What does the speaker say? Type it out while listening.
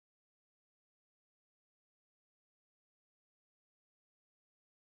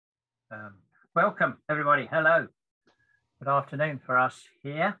Welcome, everybody. Hello. Good afternoon for us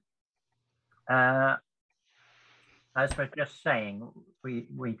here. As we're just saying,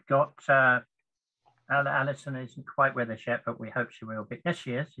 we've got Alison isn't quite with us yet, but we hope she will be. Yes,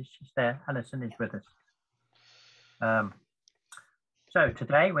 she is. She's there. Alison is with us. So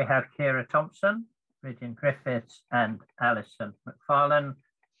today we have Ciara Thompson, Rhidian Griffiths, and Alison Macfarlane,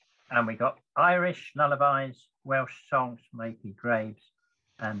 and we got Irish lullabies, Welsh songs from A.P. Graves,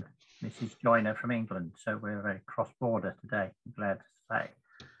 and Mrs. Joyner from England. So we're very cross-border today, I'm glad to say.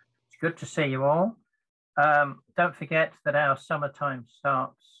 It's good to see you all. Don't forget that our summertime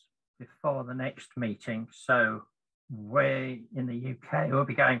starts before the next meeting. So we in the UK will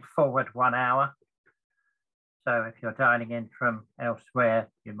be going forward 1 hour. So if you're dialing in from elsewhere,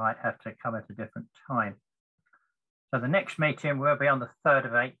 you might have to come at a different time. So the next meeting will be on the 3rd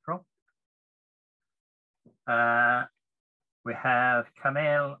of April. We have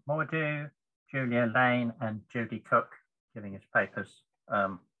Camille Mordew, Julia Lane, and Judy Cook giving us papers,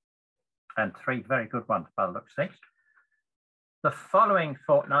 and 3 very good ones by the looks of things. The following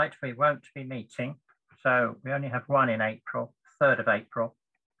fortnight, we won't be meeting. So we only have one in April, 3rd of April.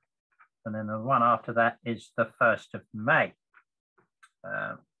 And then the one after that is the 1st of May.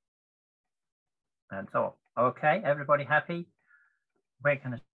 And so, okay, everybody happy? We're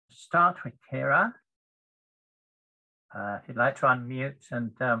going to start with Ciara. If you'd like to unmute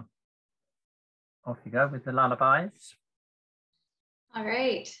and off you go with the lullabies. All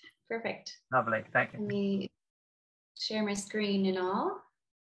right, perfect. Lovely, thank you. Let me share my screen and all.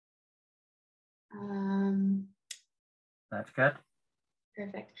 That's good.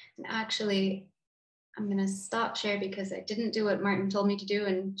 Perfect. And actually, I'm going to stop share because I didn't do what Martin told me to do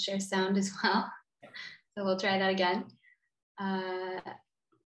and share sound as well. So we'll try that again.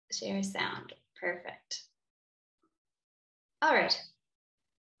 Share sound. Perfect. All right.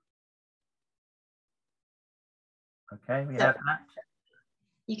 Okay, we have that.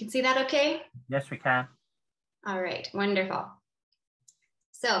 You can see that okay? Yes, we can. All right, wonderful.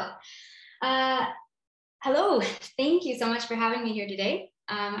 So, hello, thank you so much for having me here today.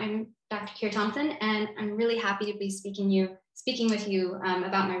 I'm Dr. Ciara Thompson, and I'm really happy to be speaking with you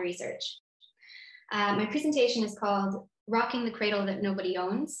about my research. My presentation is called Rocking the Cradle That Nobody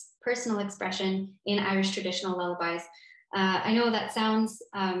Owns, Personal Expression in Irish Traditional Lullabies. I know that sounds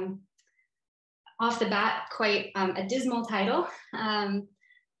off the bat quite a dismal title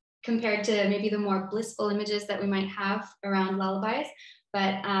compared to maybe the more blissful images that we might have around lullabies,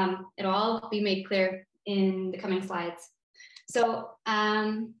 but it'll all be made clear in the coming slides. So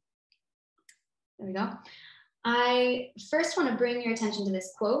there we go. I first want to bring your attention to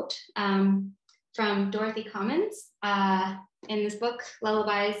this quote from Dorothy Commons in this book,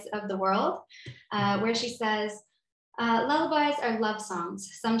 Lullabies of the World, where she says, lullabies are love songs.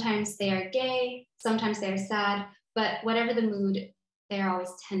 Sometimes they are gay, sometimes they are sad, but whatever the mood, they are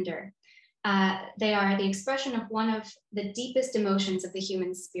always tender. They are the expression of one of the deepest emotions of the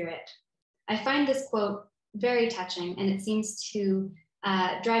human spirit. I find this quote very touching, and it seems to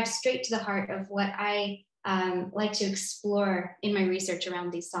drive straight to the heart of what I like to explore in my research around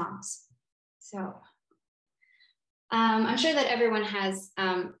these songs. So I'm sure that everyone has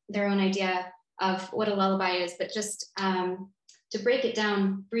their own idea of what a lullaby is, but just to break it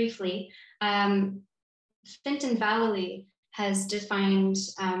down briefly, Fintan Vallely has defined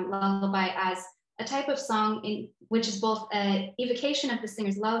lullaby as a type of song which is both an evocation of the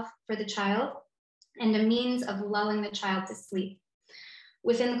singer's love for the child and a means of lulling the child to sleep.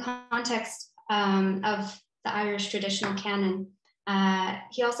 Within the context of the Irish traditional canon,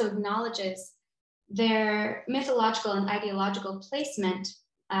 he also acknowledges their mythological and ideological placement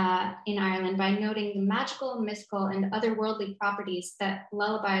in Ireland by noting the magical, mythical, and otherworldly properties that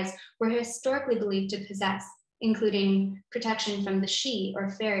lullabies were historically believed to possess, including protection from the Sidhe or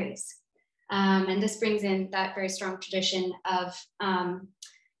fairies. And this brings in that very strong tradition of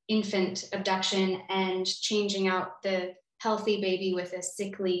infant abduction and changing out the healthy baby with a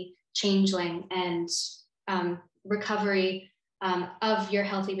sickly changeling, and recovery of your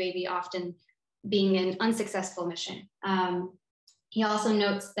healthy baby often being an unsuccessful mission. He also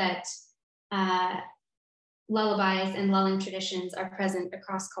notes that lullabies and lulling traditions are present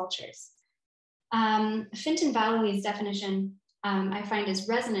across cultures. Fintan Vallely's definition I find is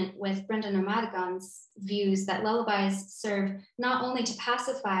resonant with Brendan O'Madigan's views that lullabies serve not only to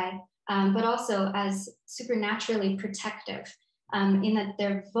pacify, but also as supernaturally protective, in that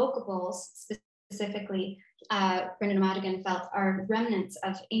their vocables specifically, Brendan O'Madigan felt, are remnants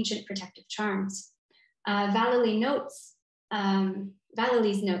of ancient protective charms. Vallely notes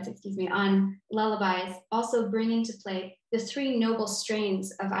Valerie's notes, on lullabies also bring into play the three noble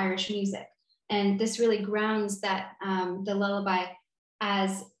strains of Irish music. And this really grounds that the lullaby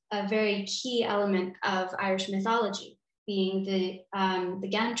as a very key element of Irish mythology, being the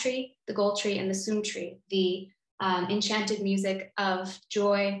gantry, the goltree, and the soomtree, the enchanted music of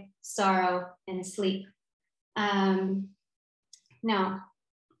joy, sorrow, and sleep. Now,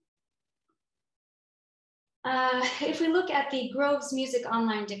 if we look at the Grove's Music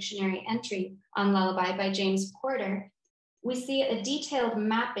Online Dictionary entry on lullaby by James Porter, we see a detailed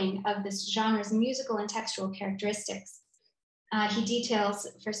mapping of this genre's musical and textual characteristics. He details,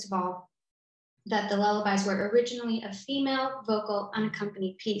 first of all, that the lullabies were originally a female vocal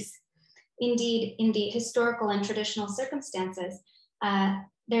unaccompanied piece. Indeed, in the historical and traditional circumstances,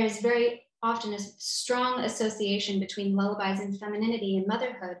 there is very often a strong association between lullabies and femininity and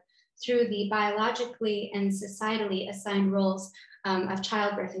motherhood through the biologically and societally assigned roles of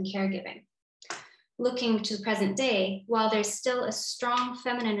childbirth and caregiving. Looking to the present day, while there's still a strong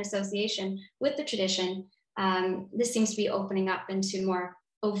feminine association with the tradition, this seems to be opening up into more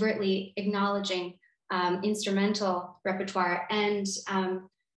overtly acknowledging instrumental repertoire and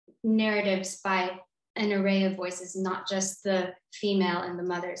narratives by an array of voices, not just the female and the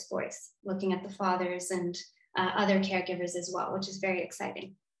mother's voice, looking at the fathers and other caregivers as well, which is very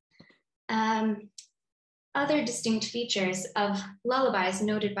exciting. Other distinct features of lullabies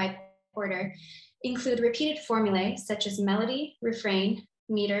noted by Porter include repeated formulae such as melody, refrain,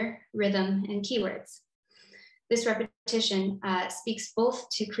 meter, rhythm, and keywords. This repetition speaks both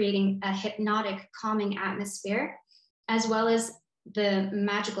to creating a hypnotic, calming atmosphere, as well as the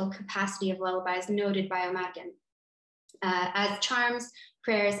magical capacity of lullabies noted by O'Madigan. As charms,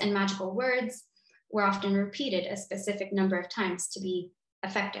 prayers, and magical words were often repeated a specific number of times to be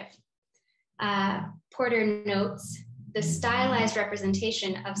effective. Porter notes the stylized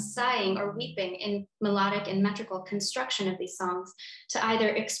representation of sighing or weeping in melodic and metrical construction of these songs to either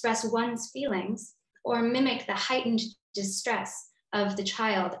express one's feelings or mimic the heightened distress of the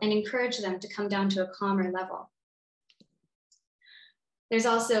child and encourage them to come down to a calmer level. There's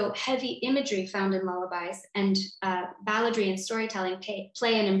also heavy imagery found in lullabies, and balladry and storytelling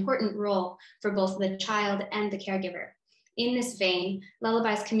play an important role for both the child and the caregiver. In this vein,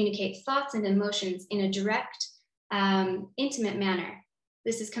 lullabies communicate thoughts and emotions in a direct, intimate manner.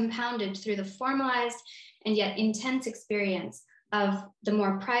 This is compounded through the formalized and yet intense experience of the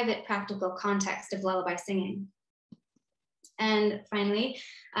more private, practical context of lullaby singing. And finally,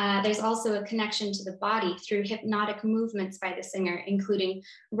 there's also a connection to the body through hypnotic movements by the singer, including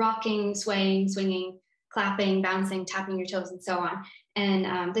rocking, swaying, swinging, clapping, bouncing, tapping your toes, and so on.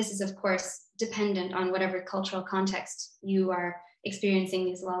 And this is, of course, dependent on whatever cultural context you are experiencing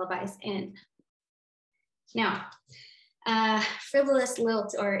these lullabies in. Now, frivolous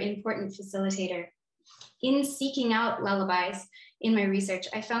lilt or important facilitator. In seeking out lullabies in my research,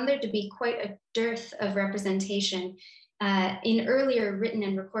 I found there to be quite a dearth of representation in earlier written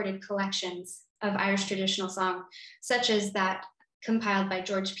and recorded collections of Irish traditional song, such as that compiled by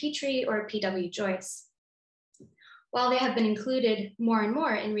George Petrie or P.W. Joyce. While they have been included more and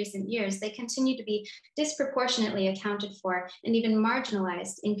more in recent years, they continue to be disproportionately accounted for and even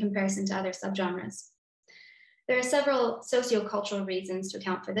marginalized in comparison to other subgenres. There are several sociocultural reasons to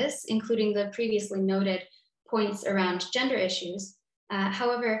account for this, including the previously noted points around gender issues.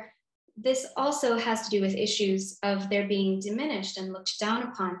 However, this also has to do with issues of their being diminished and looked down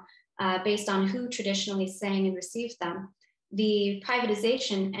upon based on who traditionally sang and received them, the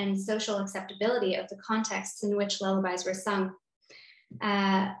privatization and social acceptability of the contexts in which lullabies were sung,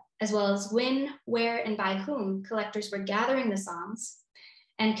 as well as when, where, and by whom collectors were gathering the songs,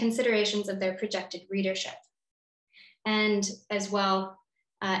 and considerations of their projected readership. And as well,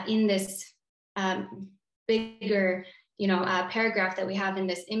 in this bigger paragraph that we have in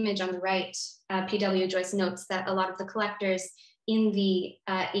this image on the right, P.W. Joyce notes that a lot of the collectors in the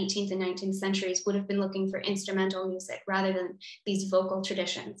 18th and 19th centuries would have been looking for instrumental music rather than these vocal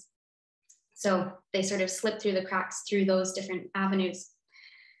traditions. So they sort of slipped through the cracks through those different avenues.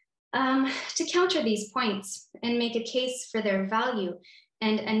 To counter these points and make a case for their value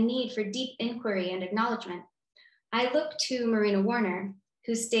and a need for deep inquiry and acknowledgement, I look to Marina Warner,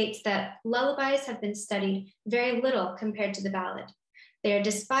 who states that lullabies have been studied very little compared to the ballad. They are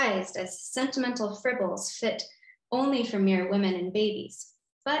despised as sentimental fribbles fit only for mere women and babies.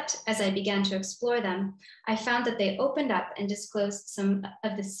 But as I began to explore them, I found that they opened up and disclosed some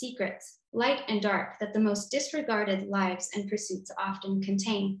of the secrets, light and dark, that the most disregarded lives and pursuits often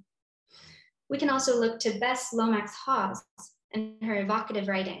contain. We can also look to Bess Lomax Hawes and her evocative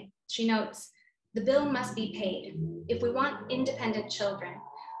writing. She notes, The bill must be paid. If we want independent children,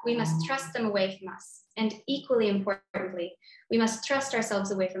 we must thrust them away from us. And equally importantly, we must thrust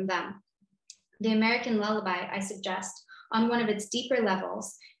ourselves away from them. The American lullaby, I suggest, on one of its deeper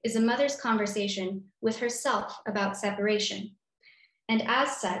levels, is a mother's conversation with herself about separation. And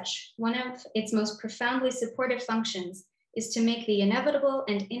as such, one of its most profoundly supportive functions is to make the inevitable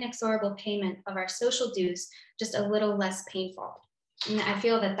and inexorable payment of our social dues just a little less painful. And I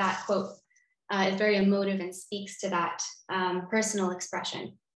feel that that quote is very emotive and speaks to that personal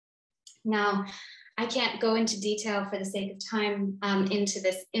expression. Now, I can't go into detail for the sake of time into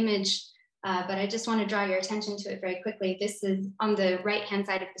this image, but I just want to draw your attention to it very quickly. This is on the right-hand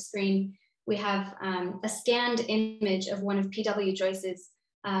side of the screen. We have a scanned image of one of P.W. Joyce's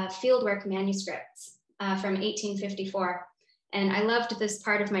fieldwork manuscripts from 1854. And I loved this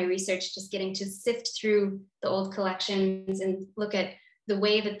part of my research, just getting to sift through the old collections and look at the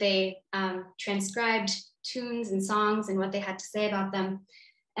way that they transcribed tunes and songs and what they had to say about them.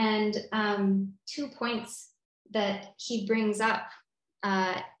 And 2 points that he brings up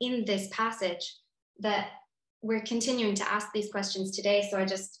in this passage that we're continuing to ask these questions today. So I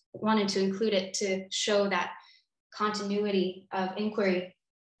just wanted to include it to show that continuity of inquiry.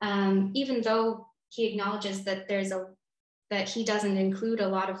 Even though he acknowledges that that he doesn't include a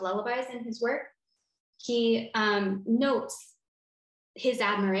lot of lullabies in his work, he notes his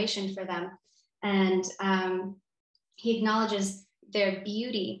admiration for them, and he acknowledges their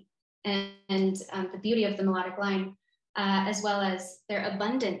beauty and the beauty of the melodic line, as well as their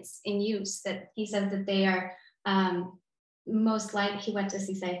abundance in use. That he says that they are most likely, what does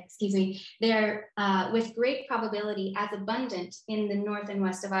he say? Excuse me. They're with great probability as abundant in the north and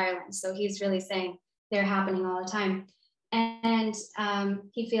west of Ireland. So he's really saying they're happening all the time. And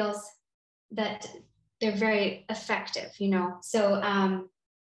he feels that they're very effective, you know. So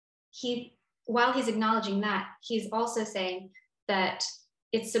while he's acknowledging that, he's also saying that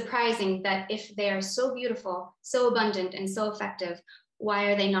it's surprising that if they are so beautiful, so abundant, and so effective, why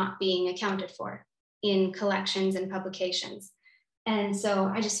are they not being accounted for in collections and publications? And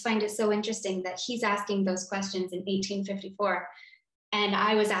so I just find it so interesting that he's asking those questions in 1854, and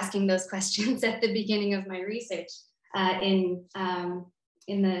I was asking those questions at the beginning of my research in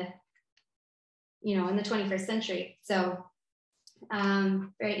the 21st century. So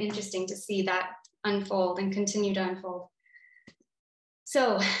very interesting to see that unfold and continue to unfold.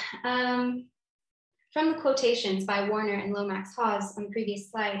 So from the quotations by Warner and Lomax Hawes on the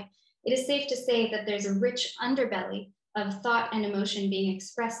previous slide, it is safe to say that there's a rich underbelly of thought and emotion being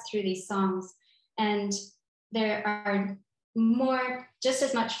expressed through these songs. And there are more, just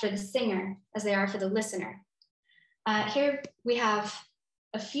as much for the singer as they are for the listener. Here we have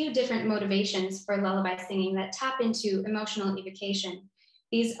a few different motivations for lullaby singing that tap into emotional evocation.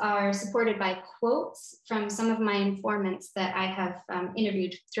 These are supported by quotes from some of my informants that I have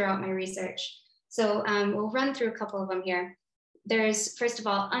interviewed throughout my research. So we'll run through a couple of them here. There's, first of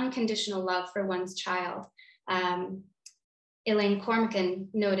all, unconditional love for one's child. Elaine Cormacan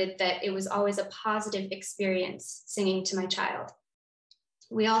noted that it was always a positive experience singing to my child.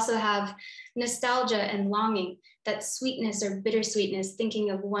 We also have nostalgia and longing, that sweetness or bittersweetness, thinking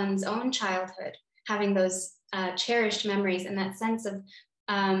of one's own childhood, having those cherished memories and that sense of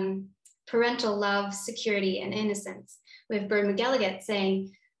parental love, security, and innocence. We have Bird McGilligan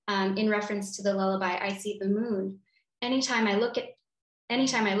saying, in reference to the lullaby, I See the Moon, anytime I look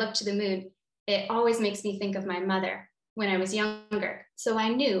to the moon, it always makes me think of my mother when I was younger. So I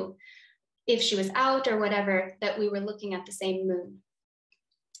knew if she was out or whatever, that we were looking at the same moon.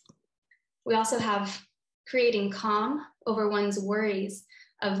 We also have creating calm over one's worries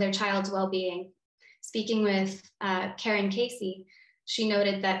of their child's well-being. Speaking with Karen Casey, she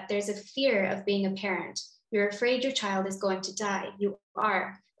noted that there's a fear of being a parent. You're afraid your child is going to die. You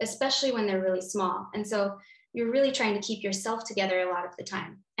are, especially when they're really small. And so you're really trying to keep yourself together a lot of the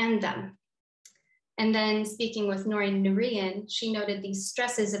time, and them. And then speaking with Noreen Rhidian, she noted these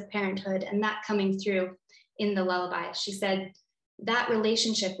stresses of parenthood and that coming through in the lullaby. She said, that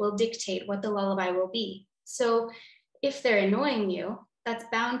relationship will dictate what the lullaby will be. So if they're annoying you, that's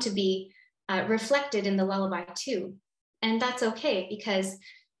bound to be reflected in the lullaby too. And that's okay, because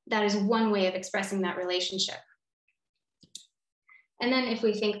that is one way of expressing that relationship. And then if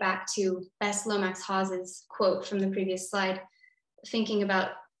we think back to Bess Lomax Hawes's quote from the previous slide, thinking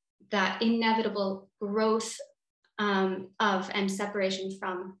about that inevitable growth of and separation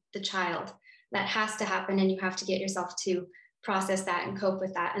from the child, that has to happen, and you have to get yourself to process that and cope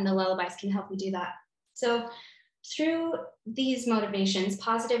with that, and the lullabies can help you do that. So through these motivations,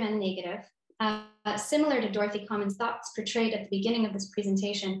 positive and negative, similar to Dorothy Common's thoughts portrayed at the beginning of this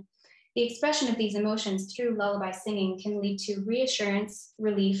presentation, the expression of these emotions through lullaby singing can lead to reassurance,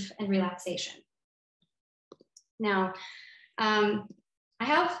 relief, and relaxation. Now, I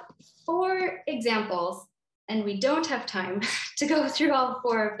have 4 examples, and we don't have time to go through all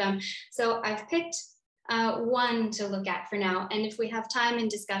 4 of them. So I've picked one to look at for now. And if we have time in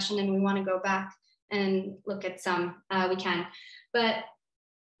discussion and we want to go back and look at some, we can. But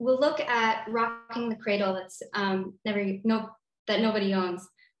we'll look at Rocking the Cradle that's that nobody owns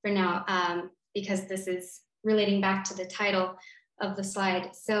for now, because this is relating back to the title of the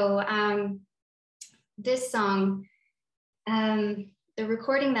slide. So this song, the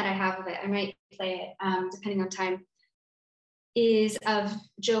recording that I have of it, I might play it depending on time, is of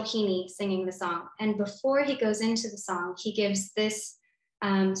Joe Heaney singing the song. And before he goes into the song, he gives this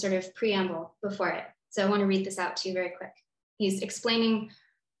sort of preamble before it. So I want to read this out to you very quick. He's explaining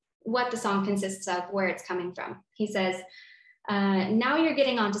what the song consists of, where it's coming from. He says, now you're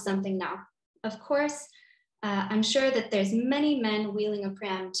getting onto something now. Of course, I'm sure that there's many men wheeling a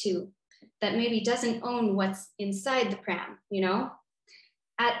pram too, that maybe doesn't own what's inside the pram, you know?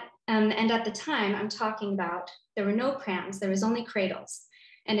 And at the time I'm talking about, there were no prams, there was only cradles.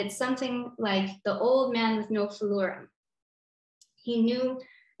 And it's something like the old man with no fluorum. He knew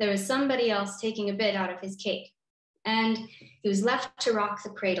there was somebody else taking a bit out of his cake. And he was left to rock the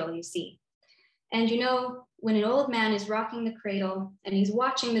cradle, you see. And you know, when an old man is rocking the cradle and he's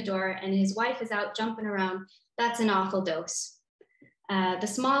watching the door and his wife is out jumping around, that's an awful dose. The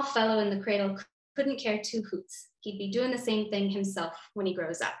small fellow in the cradle couldn't care 2 hoots. He'd be doing the same thing himself when he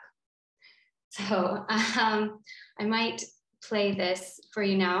grows up. So I might play this for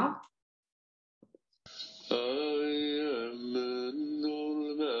you now. I am an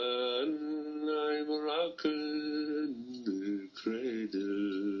old man, I'm rocking the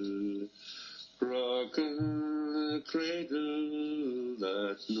cradle, rocking the cradle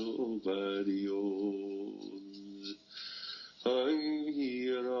that nobody owns. I'm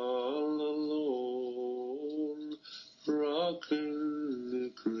here all alone, rocking the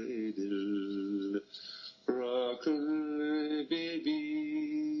cradle, rocking the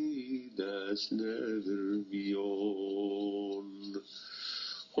baby that's never beyond.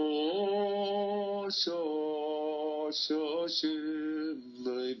 Oh, shush,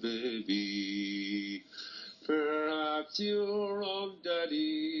 my baby, perhaps your own daddy,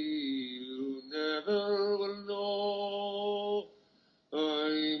 you never will know.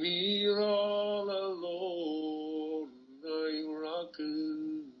 I'm here all alone, I'm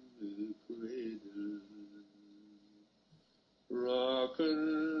rocking the cradle,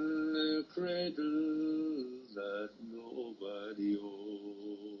 rocking the cradle that nobody owns.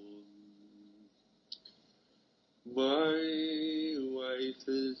 My wife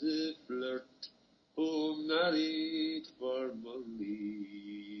is a flirt, who married for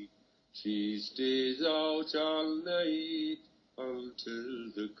money. She stays out all night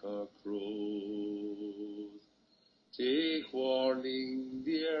until the cock crows. Take warning,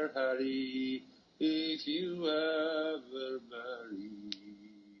 dear Harry, if you ever marry,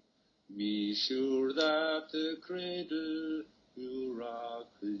 be sure that the cradle you rock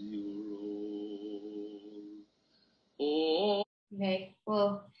is your own. Oh. Okay,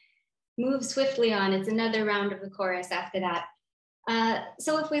 we'll move swiftly on. It's another round of the chorus after that.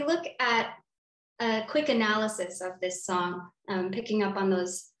 So if we look at a quick analysis of this song, picking up on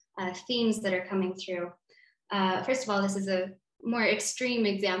those themes that are coming through. First of all, this is a more extreme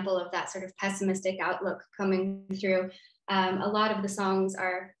example of that sort of pessimistic outlook coming through. A lot of the songs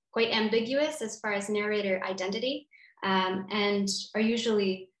are quite ambiguous as far as narrator identity, and are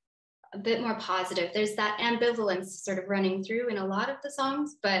usually a bit more positive. There's that ambivalence sort of running through in a lot of the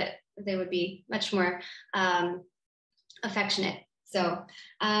songs, but they would be much more affectionate. So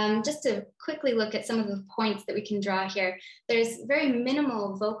just to quickly look at some of the points that we can draw here, there's very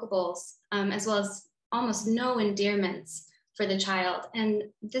minimal vocables, as well as almost no endearments for the child. And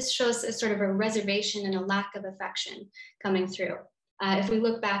this shows a sort of a reservation and a lack of affection coming through. If we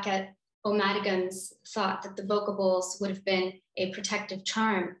look back at O'Madigan's thought that the vocables would have been a protective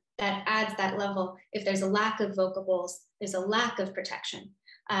charm, that adds that level. If there's a lack of vocables, there's a lack of protection.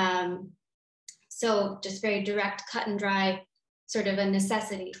 So just very direct, cut and dry, sort of a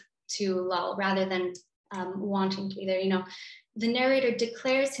necessity to lull rather than wanting to be there. You know, the narrator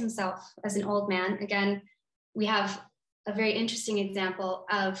declares himself as an old man. Again, we have a very interesting example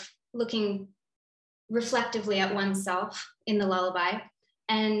of looking reflectively at oneself in the lullaby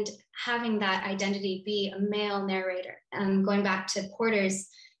and having that identity be a male narrator. Going back to Porter's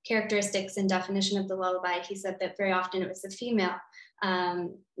characteristics and definition of the lullaby, he said that very often it was the female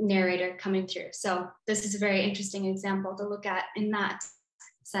narrator coming through. So this is a very interesting example to look at in that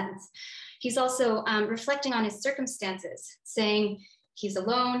sense. He's also reflecting on his circumstances, saying he's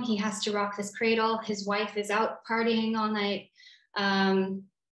alone, he has to rock this cradle, his wife is out partying all night,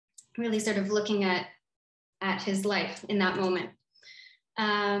 really sort of looking at his life in that moment.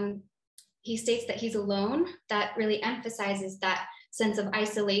 He states that he's alone. That really emphasizes that sense of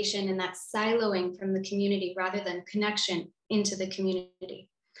isolation and that siloing from the community rather than connection into the community.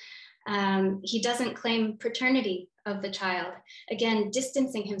 He doesn't claim paternity of the child, again,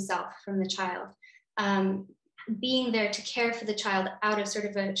 distancing himself from the child, being there to care for the child out of sort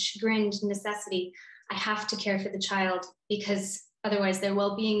of a chagrined necessity. I have to care for the child because otherwise their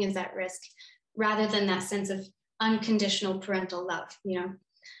well-being is at risk, rather than that sense of unconditional parental love, you know.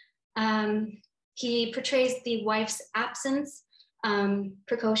 He portrays the wife's absence,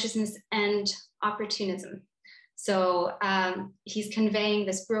 precociousness, and opportunism. So he's conveying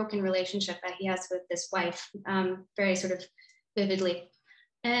this broken relationship that he has with this wife very sort of vividly.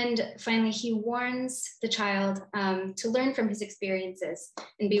 And finally, he warns the child to learn from his experiences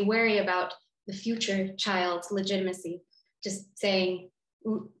and be wary about the future child's legitimacy. Just saying,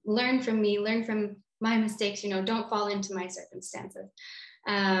 learn from me, learn from my mistakes, you know, don't fall into my circumstances.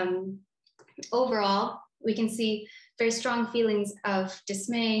 Overall, we can see very strong feelings of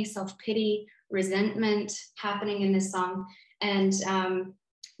dismay, self-pity, resentment happening in this song. And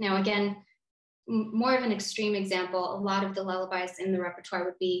now again, more of an extreme example, a lot of the lullabies in the repertoire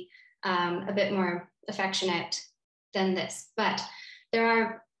would be a bit more affectionate than this, but there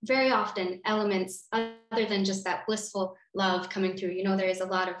are very often elements other than just that blissful love coming through. You know, there is a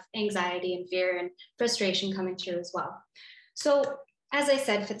lot of anxiety and fear and frustration coming through as well. So as I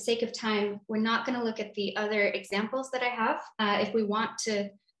said, for the sake of time, we're not going to look at the other examples that I have. If we want to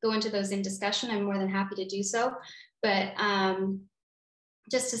go into those in discussion, I'm more than happy to do so. But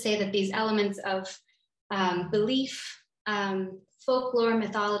just to say that these elements of belief, folklore,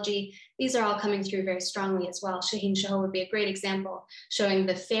 mythology, these are all coming through very strongly as well. Shaheen Shaho would be a great example, showing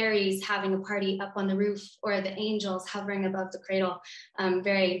the fairies having a party up on the roof or the angels hovering above the cradle.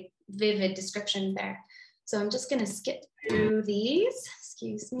 Very vivid descriptions there. So I'm just going to skip through these,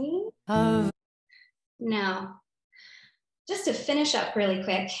 excuse me. Now, just to finish up really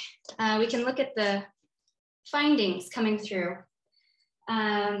quick, we can look at the findings coming through.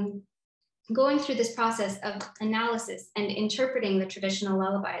 Going through this process of analysis and interpreting the traditional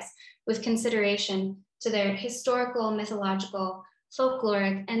lullabies with consideration to their historical, mythological,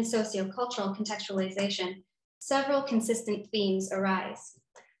 folkloric, and sociocultural contextualization, several consistent themes arise.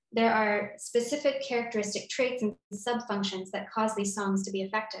 There are specific characteristic traits and subfunctions that cause these songs to be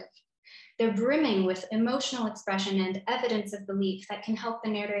effective. They're brimming with emotional expression and evidence of belief that can help the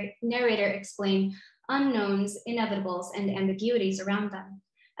narrator explain unknowns, inevitables, and ambiguities around them,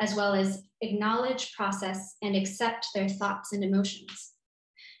 as well as acknowledge, process, and accept their thoughts and emotions.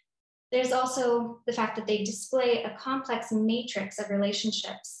 There's also the fact that they display a complex matrix of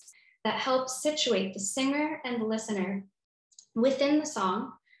relationships that help situate the singer and the listener within the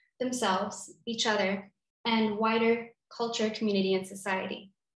song, themselves, each other, and wider culture, community, and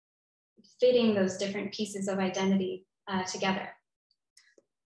society, fitting those different pieces of identity together.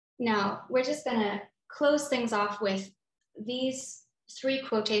 Now, we're just gonna close things off with these three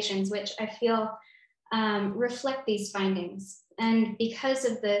quotations, which I feel reflect these findings. And because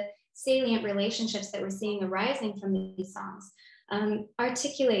of the salient relationships that we're seeing arising from these songs,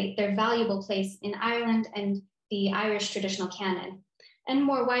 articulate their valuable place in Ireland and the Irish traditional canon, and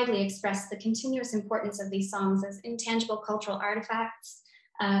more widely express the continuous importance of these songs as intangible cultural artifacts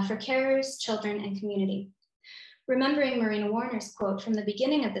for carers, children, and community. Remembering Marina Warner's quote from the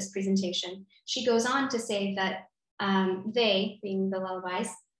beginning of this presentation, she goes on to say that they, being the lullabies,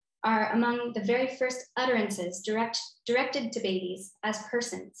 are among the very first utterances directed to babies as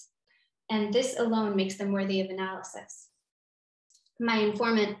persons, and this alone makes them worthy of analysis. My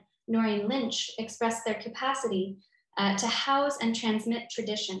informant, Noreen Lynch, expressed their capacity to house and transmit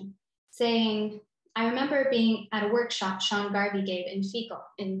tradition, saying, I remember being at a workshop Sean Garvey gave in Fecal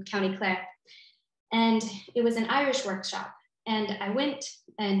in County Clare, and it was an Irish workshop, and I went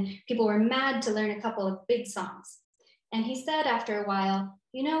and people were mad to learn a couple of big songs. And he said after a while,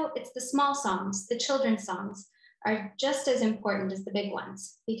 you know, it's the small songs, the children's songs are just as important as the big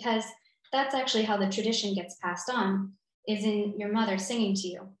ones, because that's actually how the tradition gets passed on, is in your mother singing to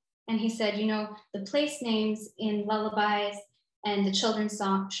you. And he said, you know, the place names in lullabies and the children's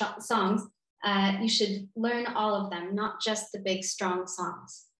songs, you should learn all of them, not just the big, strong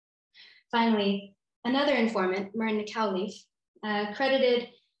songs. Finally, another informant, Marina Cowleaf, credited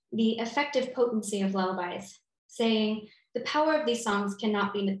the effective potency of lullabies, saying, the power of these songs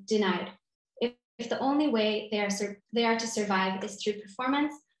cannot be denied. If if the only way they are to survive is through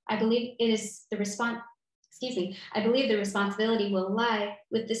performance, I believe it is the I believe the responsibility will lie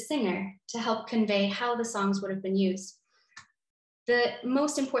with the singer to help convey how the songs would have been used. The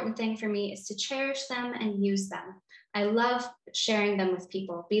most important thing for me is to cherish them and use them. I love sharing them with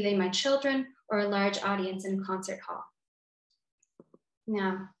people, be they my children or a large audience in a concert hall.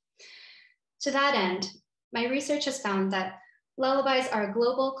 Now, to that end, my research has found that lullabies are a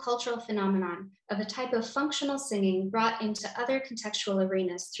global cultural phenomenon of a type of functional singing brought into other contextual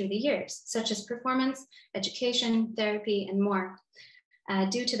arenas through the years, such as performance, education, therapy, and more,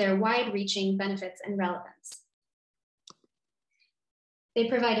 due to their wide-reaching benefits and relevance. They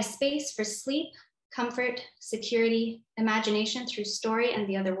provide a space for sleep, comfort, security, imagination through story and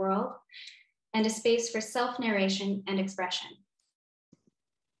the other world, and a space for self-narration and expression.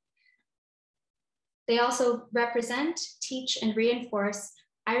 They also represent, teach, and reinforce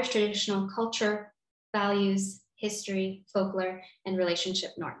Irish traditional culture, values, history, folklore, and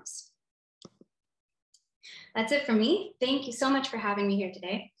relationship norms. That's it for me. Thank you so much for having me here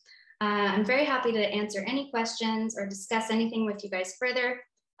today. I'm very happy to answer any questions or discuss anything with you guys further.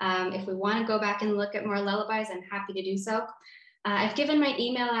 If we want to go back and look at more lullabies, I'm happy to do so. I've given my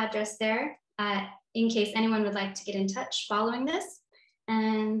email address there in case anyone would like to get in touch following this.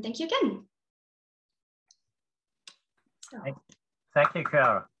 And thank you again. Thank you,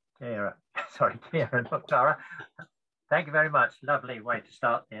 Ciara. Sorry, Ciara, not Ciara. Thank you very much. Lovely way to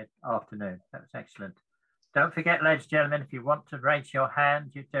start the afternoon. That was excellent. Don't forget, ladies and gentlemen, if you want to raise your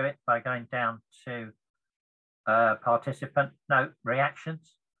hand, you do it by going down to participant note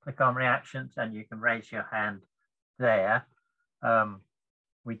reactions. Click on reactions and you can raise your hand there.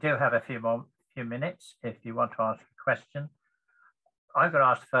 We do have a few minutes if you want to ask a question. I'm going to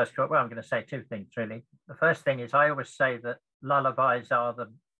ask the first question. Well, I'm going to say two things really. The first thing is I always say that lullabies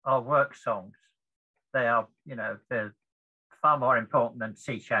are work songs. They are, you know, they're far more important than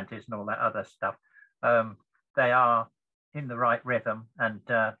sea shanties and all that other stuff. They are in the right rhythm and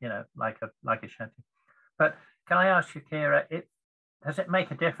you know, like a shanty. But can I ask you, Ciara, does it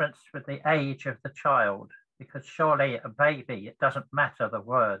make a difference with the age of the child? Because surely a baby, it doesn't matter the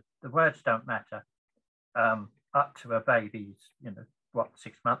words don't matter up to a baby's, you know, what,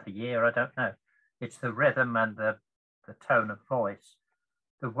 6 months, a year, I don't know. It's the rhythm and the tone of voice.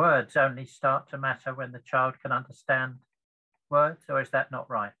 The words only start to matter when the child can understand words, or is that not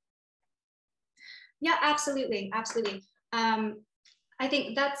right? Yeah, absolutely, absolutely. I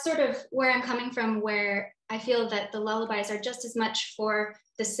think that's sort of where I'm coming from, where I feel that the lullabies are just as much for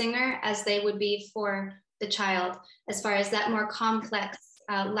the singer as they would be for the child, as far as that more complex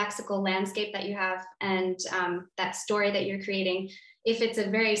lexical landscape that you have and that story that you're creating. If it's a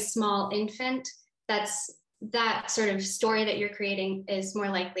very small infant, that sort of story that you're creating is more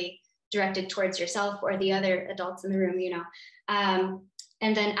likely directed towards yourself or the other adults in the room, you know.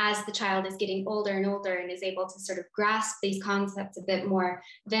 And then as the child is getting older and older and is able to sort of grasp these concepts a bit more,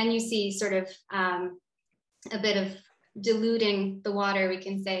 then you see sort of a bit of diluting the water, we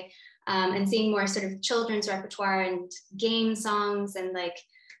can say, and seeing more sort of children's repertoire and game songs and like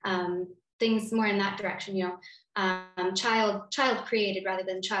things more in that direction, you know, child created rather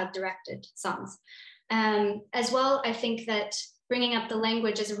than child directed songs. As well, I think that bringing up the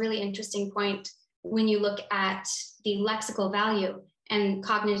language is a really interesting point when you look at the lexical value and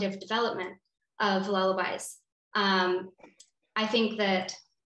cognitive development of lullabies. I think that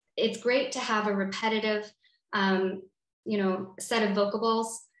it's great to have a repetitive, you know, set of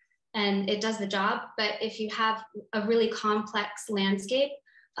vocables, and it does the job. But if you have a really complex landscape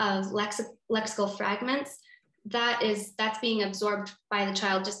of lexical fragments, that's being absorbed by the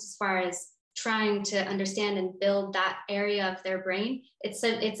child just as far as trying to understand and build that area of their brain. It's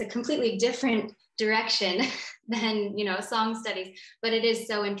a completely different direction than, you know, song studies, but it is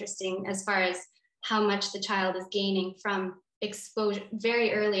so interesting as far as how much the child is gaining from exposure,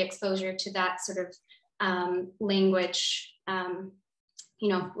 very early exposure to that sort of language, you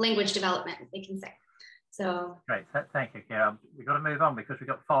know, language development, we can say. So great, thank you, Ciara. We've got to move on because we've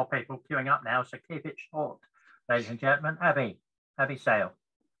got 4 people queuing up now, so keep it short, ladies and gentlemen. Abby Sale.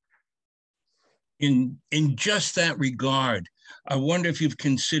 In just that regard, I wonder if you've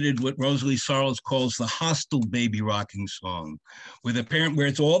considered what Rosalie Sorrells calls the hostile baby rocking song, where the parent, where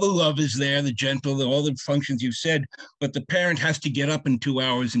it's all the love is there, the gentle, all the functions you've said, but the parent has to get up in 2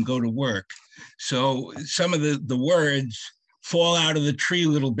 hours and go to work. So some of the words fall out of the tree,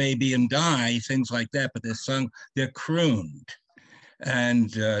 little baby, and die, things like that, but they're sung, they're crooned.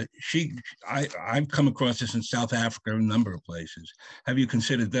 And I've come across this in South Africa, a number of places. Have you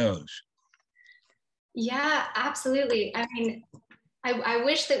considered those? Yeah, absolutely. I mean, I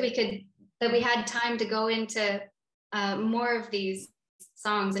wish that we could that we had time to go into more of these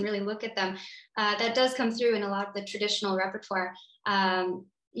songs and really look at them. That does come through in a lot of the traditional repertoire.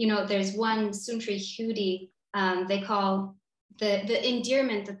 You know, there's one Suntri Hudi, they call the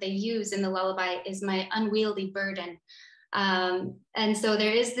endearment that they use in the lullaby is my unwieldy burden. And so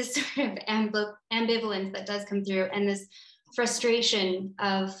there is this sort of ambivalence that does come through, and this frustration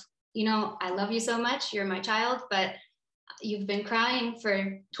of, you know, I love you so much, you're my child, but you've been crying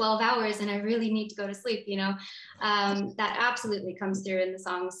for 12 hours and I really need to go to sleep, you know. That absolutely comes through in the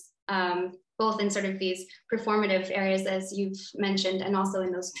songs, both in sort of these performative areas, as you've mentioned, and also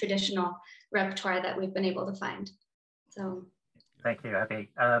in those traditional repertoire that we've been able to find. So. Thank you, Abby.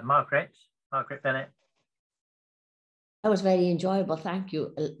 Margaret Bennett. That was very enjoyable, thank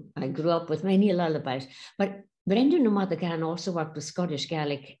you. I grew up with many lullabies, but Brendan O'Mothergan also worked with Scottish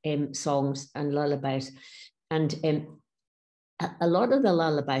Gaelic songs and lullabies. And a lot of the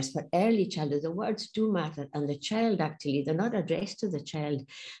lullabies for early childhood, the words do matter, and the child actually, they're not addressed to the child.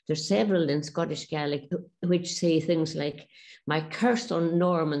 There's several in Scottish Gaelic which say things like, my curse on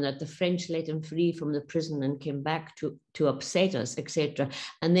Norman that the French let him free from the prison and came back to upset us, etc.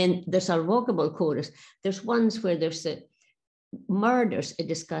 And then there's a revocable chorus. There's ones where there's murders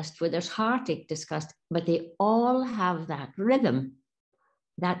discussed, where there's heartache discussed, but they all have that rhythm,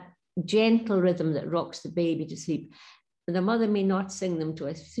 that gentle rhythm that rocks the baby to sleep. And the mother may not sing them to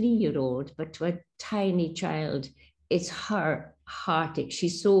a 3-year-old, but to a tiny child, it's her heartache.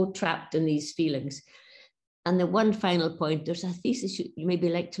 She's so trapped in these feelings. And the one final point, there's a thesis you maybe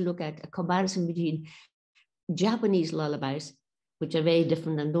like to look at, a comparison between Japanese lullabies, which are very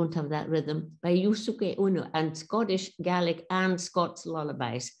different and don't have that rhythm, by Yusuke Uno, and Scottish, Gaelic and Scots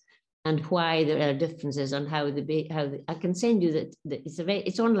lullabies, and why there are differences on how I can send you that.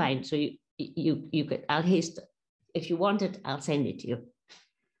 It's online, so you could, I'll haste. If you want it, I'll send it to you.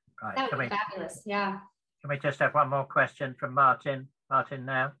 Right. That would be fabulous, yeah. Can we just have one more question from Martin? Martin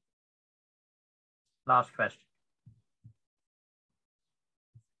now. Last question.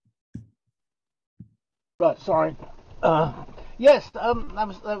 Right, sorry. Yes,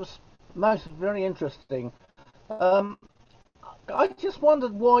 that was most very interesting. I just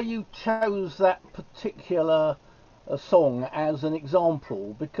wondered why you chose that particular song as an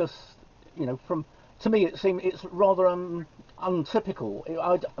example, because, you know, to me it seemed it's rather untypical.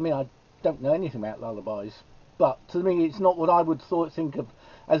 I mean, I don't know anything about lullabies, but to me it's not what I would think of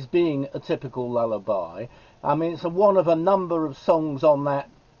as being a typical lullaby. I mean, it's one of a number of songs on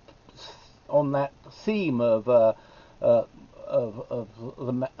that theme of the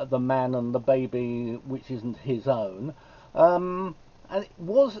man and the baby, which isn't his own. And it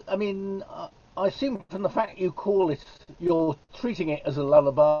was, I mean, I assume from the fact you're treating it as a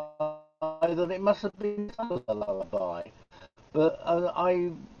lullaby, that it must have been a lullaby. But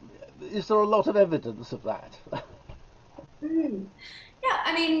is there a lot of evidence of that? Yeah,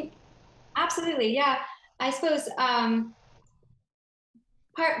 I mean, absolutely, yeah. I suppose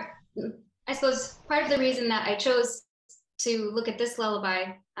part of the reason that I chose to look at this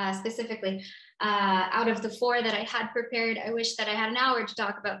lullaby specifically, out of the 4 that I had prepared, I wish that I had an hour to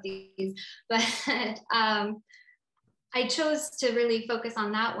talk about these, but I chose to really focus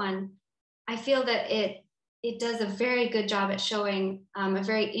on that one. I feel that it does a very good job at showing a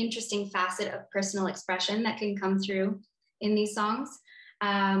very interesting facet of personal expression that can come through in these songs.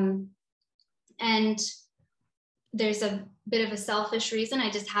 And there's a bit of a selfish reason. I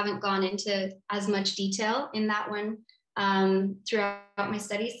just haven't gone into as much detail in that one throughout my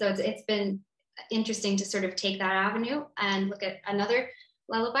studies. So it's been interesting to sort of take that avenue and look at another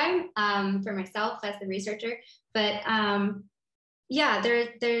lullaby for myself as the researcher. But yeah,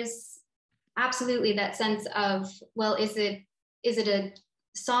 there's absolutely that sense of, well, is it a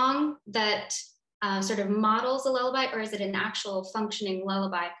song that sort of models a lullaby, or is it an actual functioning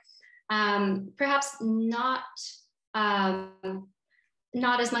lullaby? Perhaps not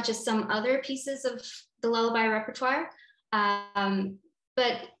as much as some other pieces of the lullaby repertoire,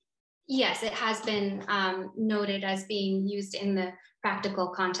 but yes, it has been noted as being used in the practical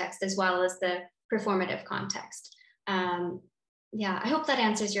context as well as the performative context. Yeah, I hope that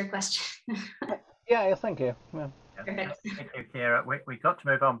answers your question. Yeah, thank you. Yeah. Thank you, Ciara. We've got to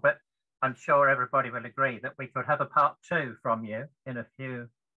move on, but I'm sure everybody will agree that we could have a part 2 from you in a few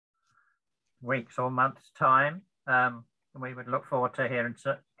weeks or months' time. We would look forward to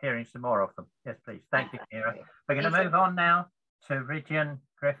hearing some more of them. Yes, please. Thank you, Ciara. We're going to move on now to Rhidian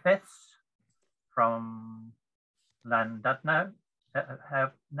Griffiths from Llandudno.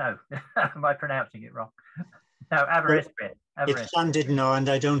 No, am I pronouncing it wrong? No, Aberystwyth. It's Llandudno, and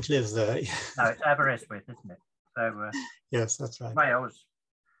I don't live there. No, it's Aberystwyth, isn't it? So yes, that's right. Wales.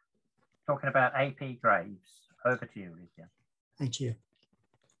 talking about AP Graves. Over to you, Rhidian. Thank you.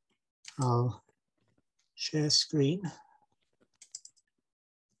 I'll share screen.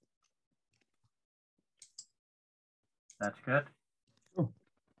 That's good. Oh,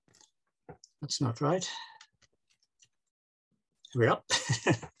 that's not right. Here we are.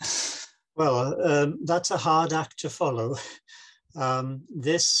 Well, that's a hard act to follow.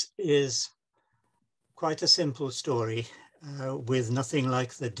 This is quite a simple story with nothing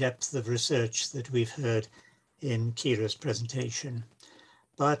like the depth of research that we've heard in Ciara's presentation.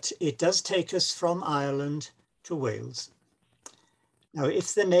 But it does take us from Ireland to Wales. Now,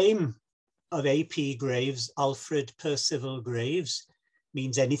 if the name of AP Graves, Alfred Percival Graves,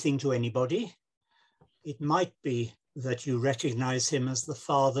 means anything to anybody, it might be that you recognize him as the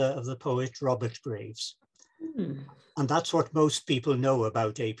father of the poet Robert Graves. And that's what most people know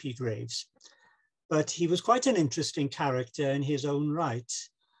about AP Graves. But he was quite an interesting character in his own right.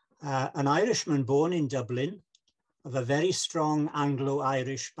 An Irishman born in Dublin, of a very strong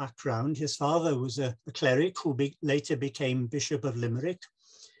Anglo-Irish background. His father was a cleric who later became Bishop of Limerick.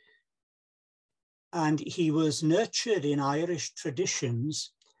 And he was nurtured in Irish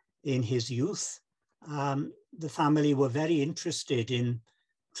traditions in his youth. The family were very interested in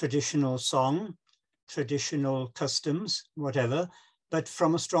traditional song, traditional customs, whatever, but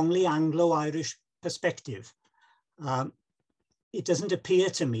from a strongly Anglo-Irish perspective. It doesn't appear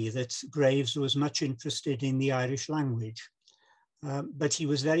to me that Graves was much interested in the Irish language, but he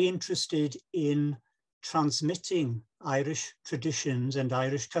was very interested in transmitting Irish traditions and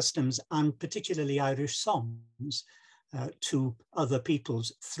Irish customs, and particularly Irish songs, to other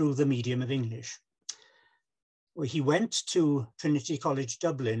peoples through the medium of English. Well, he went to Trinity College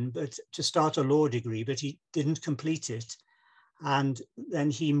Dublin but to start a law degree, but he didn't complete it. And then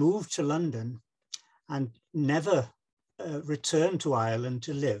he moved to London and never returned to Ireland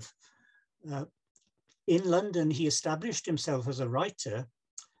to live. In London, he established himself as a writer,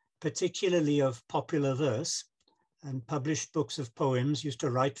 particularly of popular verse, and published books of poems, used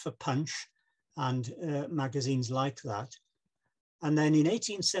to write for Punch and magazines like that. And then in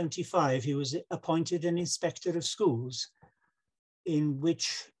 1875, he was appointed an inspector of schools, in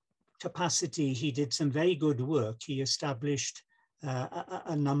which capacity he did some very good work. He established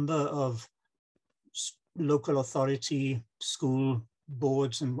a number of local authority, school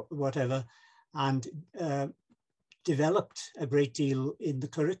boards and whatever, and developed a great deal in the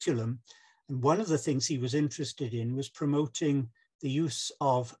curriculum. And one of the things he was interested in was promoting the use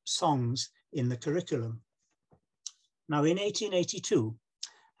of songs in the curriculum. Now, in 1882,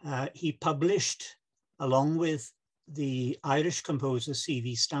 he published, along with the Irish composer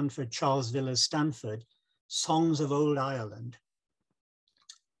C.V. Stanford, Charles Villiers Stanford, Songs of Old Ireland.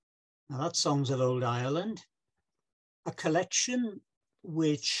 Now, that's Songs of Old Ireland, a collection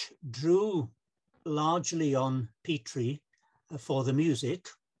which drew largely on Petrie for the music,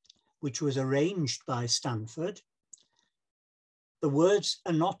 which was arranged by Stanford. The words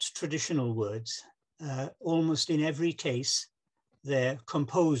are not traditional words. Almost in every case, they're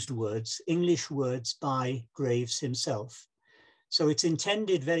composed words, English words by Graves himself. So it's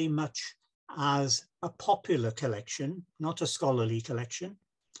intended very much as a popular collection, not a scholarly collection.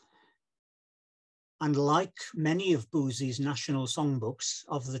 And like many of Boosey's national songbooks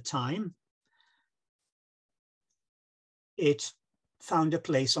of the time, it found a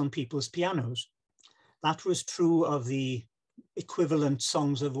place on people's pianos. That was true of the equivalent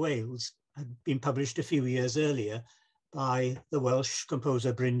Songs of Wales, had been published a few years earlier by the Welsh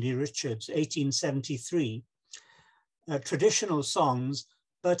composer Brindy Richards, 1873. Traditional songs,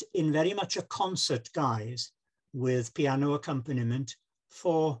 but in very much a concert guise, with piano accompaniment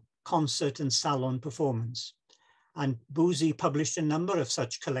for concert and salon performance. And Boosey published a number of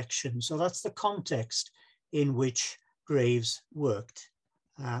such collections. So that's the context in which Graves worked.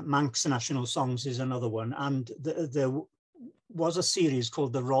 Manx National Songs is another one. And there was a series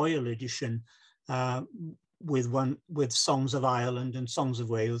called the Royal Edition with Songs of Ireland and Songs of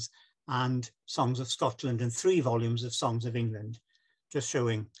Wales and Songs of Scotland, and 3 volumes of Songs of England, just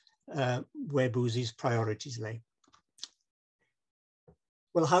showing where Boosey's priorities lay.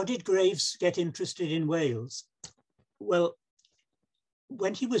 Well, how did Graves get interested in Wales? Well,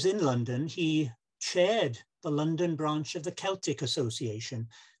 when he was in London, he chaired the London branch of the Celtic Association.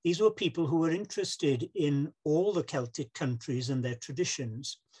 These were people who were interested in all the Celtic countries and their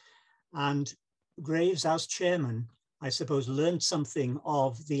traditions. And Graves, as chairman, I suppose, learned something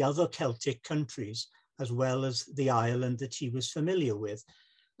of the other Celtic countries, as well as the Ireland that he was familiar with.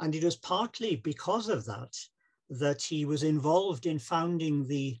 And it was partly because of that that he was involved in founding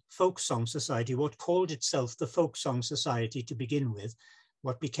the Folk Song Society, what called itself the Folk Song Society to begin with,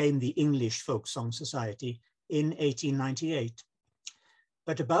 what became the English Folk Song Society, in 1898.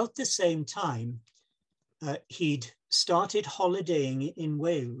 But about the same time, he'd started holidaying in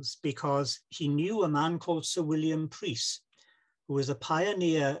Wales because he knew a man called Sir William Preece, who was a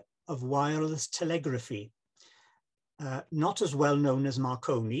pioneer of wireless telegraphy, not as well known as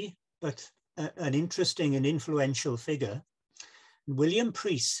Marconi, but an interesting and influential figure. William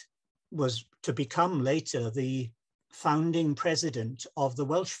Preece was to become later the founding president of the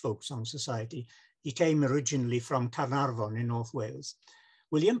Welsh Folk Song Society. He came originally from Carnarvon in North Wales.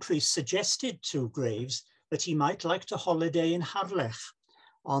 William Preece suggested to Graves that he might like to holiday in Harlech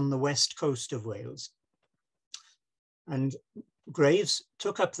on the west coast of Wales. And Graves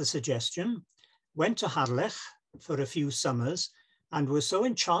took up the suggestion, went to Harlech for a few summers, and was so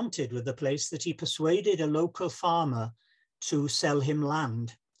enchanted with the place that he persuaded a local farmer to sell him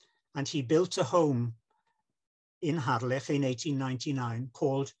land. And he built a home in Harlech in 1899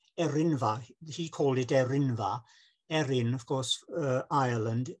 called Erinfa. He called it Erinfa. Erin, of course,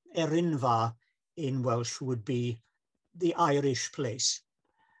 Ireland. Erinfa in Welsh would be the Irish place.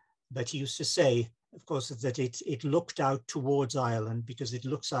 But he used to say, of course, that it looked out towards Ireland because it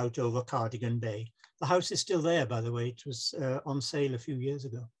looks out over Cardigan Bay. The house is still there, by the way. It was on sale a few years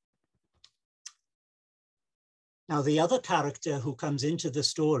ago. Now, the other character who comes into the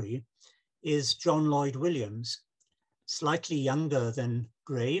story is John Lloyd Williams, slightly younger than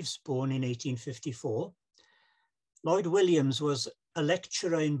Graves, born in 1854. Lloyd Williams was a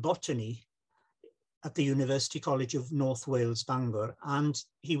lecturer in botany at the University College of North Wales, Bangor, and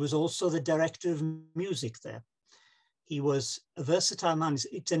he was also the director of music there. He was a versatile man.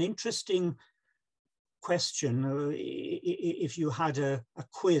 It's an interesting question. If you had a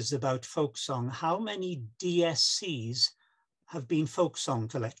quiz about folk song, how many DSCs have been folk song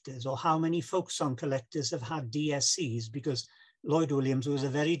collectors, or how many folk song collectors have had DSCs? Because Lloyd Williams was a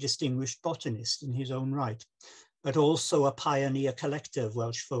very distinguished botanist in his own right, but also a pioneer collector of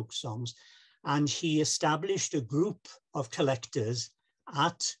Welsh folk songs. And he established a group of collectors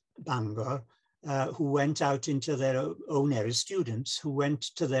at Bangor who went out into their own areas, students who went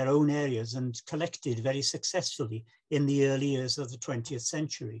to their own areas and collected very successfully in the early years of the 20th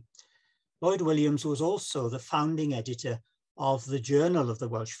century. Lloyd Williams was also the founding editor of the Journal of the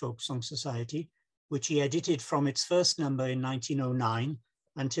Welsh Folk Song Society, which he edited from its first number in 1909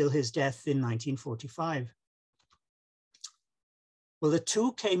 until his death in 1945. Well, the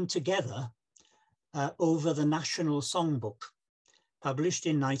two came together over the National Songbook, published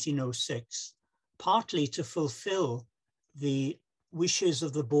in 1906, partly to fulfill the wishes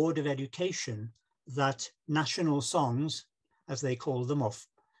of the Board of Education that national songs, as they call them, or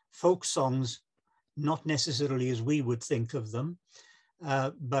folk songs, not necessarily as we would think of them,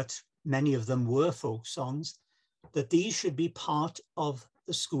 but many of them were folk songs, that these should be part of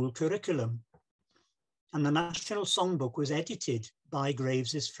the school curriculum. And the National Songbook was edited by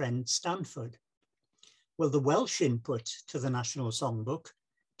Graves's friend Stanford. Well, the Welsh input to the National Songbook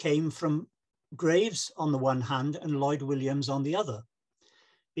came from Graves on the one hand and Lloyd Williams on the other,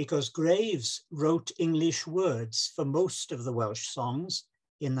 because Graves wrote English words for most of the Welsh songs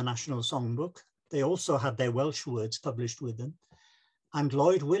in the National Songbook. They also had their Welsh words published with them. And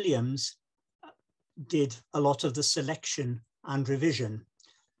Lloyd Williams did a lot of the selection and revision.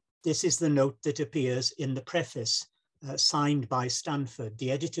 This is the note that appears in the preface, signed by Stanford.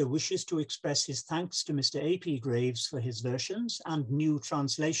 The editor wishes to express his thanks to Mr. A.P. Graves for his versions and new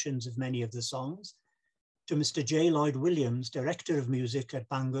translations of many of the songs, to Mr. J. Lloyd Williams, Director of Music at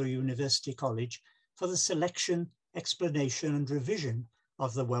Bangor University College, for the selection, explanation and revision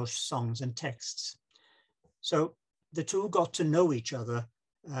of the Welsh songs and texts. So the two got to know each other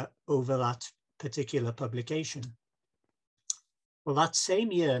over that particular publication. Well, that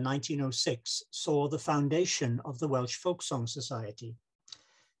same year, 1906, saw the foundation of the Welsh Folk Song Society.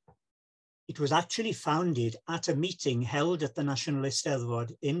 It was actually founded at a meeting held at the National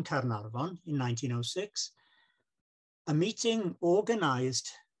Eisteddfod in Carnarvon in 1906, a meeting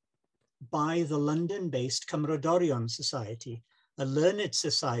organised by the London-based Cymrodorion Society, a learned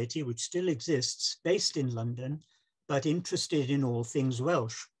society which still exists, based in London, but interested in all things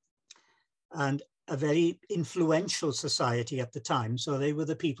Welsh. And a very influential society at the time. So they were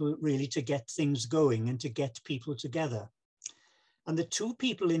the people really to get things going and to get people together. And the two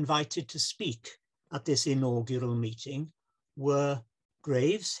people invited to speak at this inaugural meeting were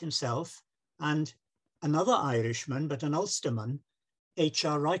Graves himself and another Irishman, but an Ulsterman,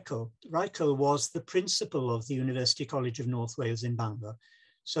 H.R. Rhidian. Rhidian was the principal of the University College of North Wales in Bangor.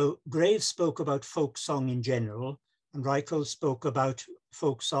 So Graves spoke about folk song in general, and Rhidian spoke about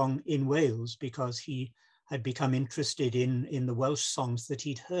folk song in Wales because he had become interested in the Welsh songs that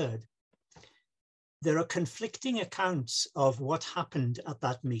he'd heard. There are conflicting accounts of what happened at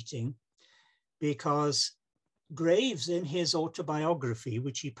that meeting, because Graves, in his autobiography,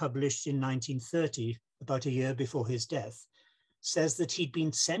 which he published in 1930, about a year before his death, says that he'd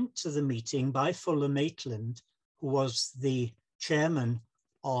been sent to the meeting by Fuller Maitland, who was the chairman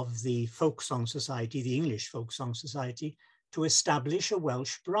of the Folk Song Society, the English Folk Song Society, to establish a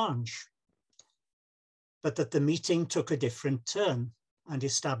Welsh branch. But that the meeting took a different turn and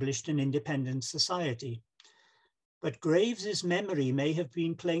established an independent society. But Graves's memory may have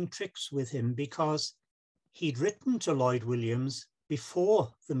been playing tricks with him, because he'd written to Lloyd Williams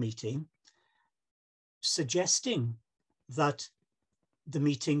before the meeting, suggesting that the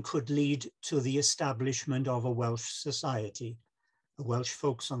meeting could lead to the establishment of a Welsh society, a Welsh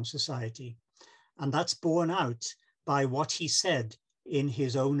folk song society. And that's borne out by what he said in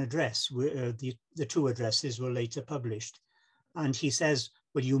his own address. The two addresses were later published. And he says,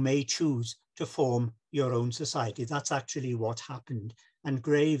 well, you may choose to form your own society. That's actually what happened. And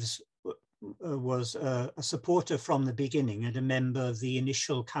Graves was a supporter from the beginning and a member of the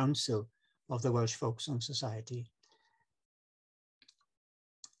initial council of the Welsh Folk Song Society.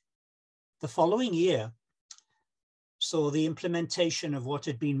 The following year saw the implementation of what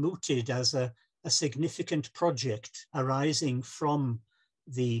had been mooted as a significant project arising from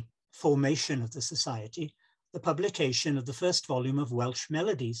the formation of the society, the publication of the first volume of Welsh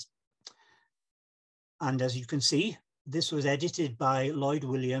Melodies. And as you can see, this was edited by Lloyd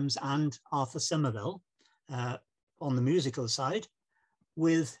Williams and Arthur Somerville on the musical side,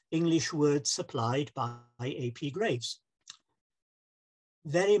 with English words supplied by A.P. Graves.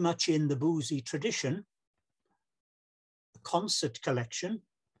 Very much in the Boosey tradition, a concert collection,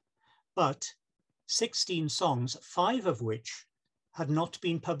 but 16 songs, 5 of which had not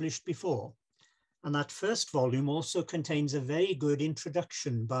been published before. And that first volume also contains a very good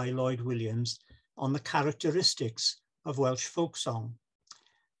introduction by Lloyd Williams on the characteristics of Welsh folk song.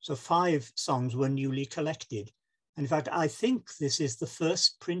 So 5 songs were newly collected. In fact, I think this is the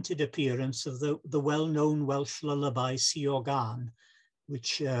first printed appearance of the well-known Welsh lullaby Sio Gan,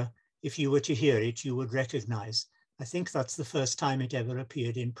 which if you were to hear it, you would recognize. I think that's the first time it ever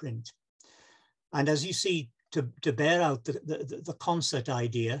appeared in print. And as you see, to bear out the concert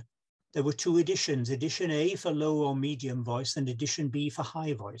idea, there were 2 editions, edition A for low or medium voice and edition B for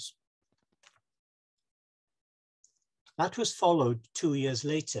high voice. That was followed 2 years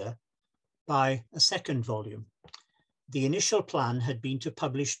later by a second volume. The initial plan had been to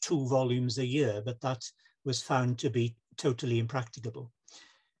publish 2 volumes a year, but that was found to be totally impracticable.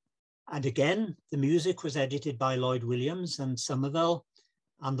 And again, the music was edited by Lloyd Williams and Somerville,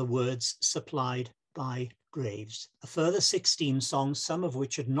 and the words supplied by Graves. A further 16 songs, some of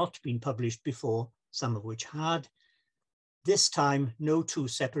which had not been published before, some of which had. This time, no 2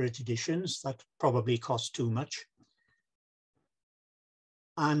 separate editions. That probably cost too much.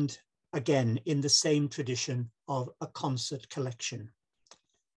 And again, in the same tradition of a concert collection.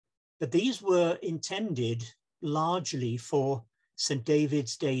 But these were intended largely for St.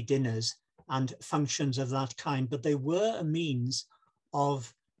 David's Day dinners and functions of that kind, but they were a means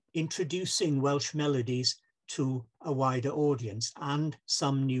of introducing Welsh melodies to a wider audience and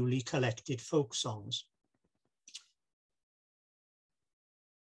some newly collected folk songs.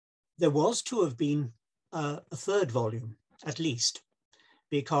 There was to have been a third volume, at least,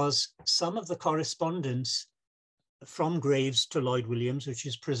 because some of the correspondence from Graves to Lloyd Williams, which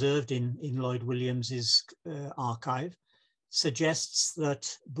is preserved in Lloyd Williams's archive, suggests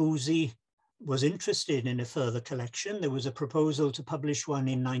that Boosey was interested in a further collection. There was a proposal to publish one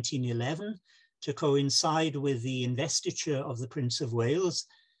in 1911 to coincide with the investiture of the Prince of Wales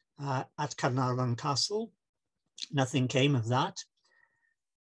at Carnarvon Castle. Nothing came of that.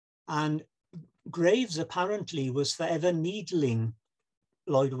 And Graves apparently was forever needling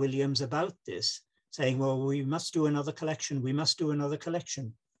Lloyd Williams about this, saying, well, we must do another collection, we must do another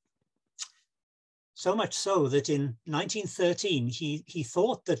collection. So much so that in 1913, he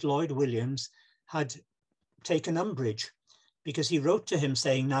thought that Lloyd Williams had taken umbrage, because he wrote to him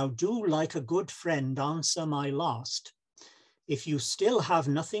saying, now do like a good friend answer my last. If you still have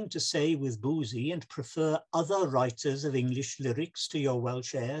nothing to say with Boosey and prefer other writers of English lyrics to your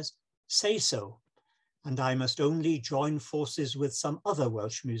Welsh airs, say so. And I must only join forces with some other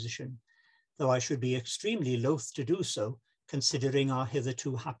Welsh musician, though I should be extremely loath to do so, considering our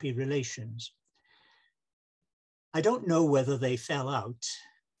hitherto happy relations. I don't know whether they fell out.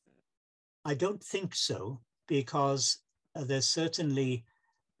 I don't think so, because there's certainly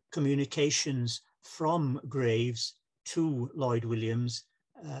communications from Graves to Lloyd Williams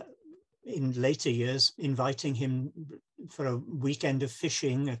in later years, inviting him for a weekend of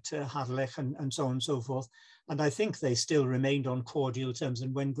fishing at Harlech and so on and so forth. And I think they still remained on cordial terms.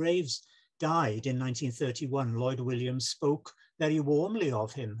 And when Graves died in 1931, Lloyd Williams spoke very warmly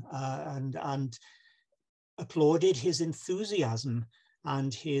of him and applauded his enthusiasm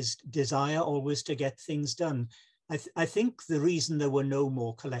and his desire always to get things done. I think the reason there were no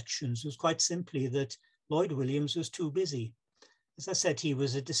more collections was quite simply that Lloyd Williams was too busy. As I said, he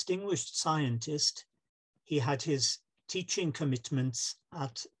was a distinguished scientist. He had his teaching commitments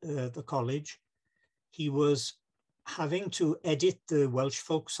at the college. He was having to edit the Welsh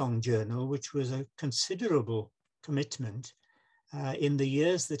Folk Song Journal, which was a considerable commitment. In the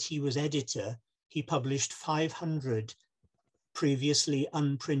years that he was editor, he published 500 previously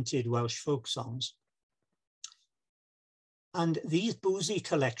unprinted Welsh folk songs. And these boozy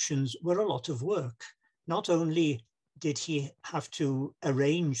collections were a lot of work. Not only did he have to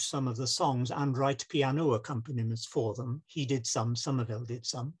arrange some of the songs and write piano accompaniments for them, he did some, Somerville did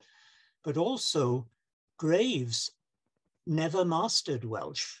some, but also Graves never mastered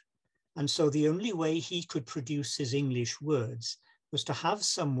Welsh. And so the only way he could produce his English words was to have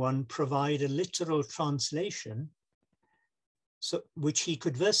someone provide a literal translation which he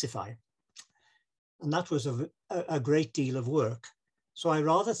could versify. And that was a great deal of work. So I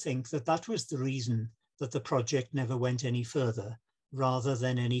rather think that that was the reason that the project never went any further, rather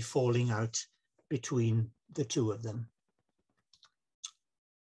than any falling out between the two of them.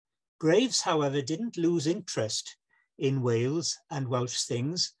 Graves, however, didn't lose interest in Wales and Welsh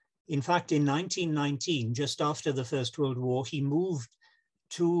things. In fact, in 1919, just after the First World War, he moved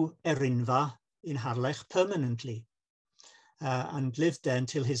to Erinfa in Harlech permanently and lived there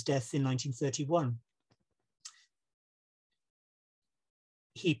until his death in 1931.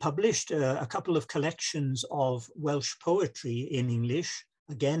 He published a couple of collections of Welsh poetry in English,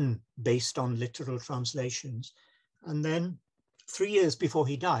 again, based on literal translations. And then 3 years before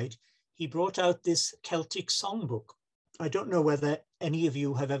he died, he brought out this Celtic songbook. I don't know whether any of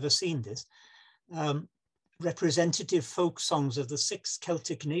you have ever seen this. Representative folk songs of the 6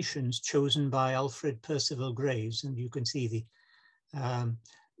 Celtic nations chosen by Alfred Percival Graves. And you can see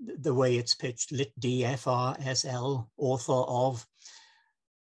the way it's pitched, lit D, F, R, S, L, author of.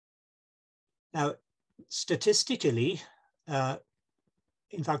 Now, statistically,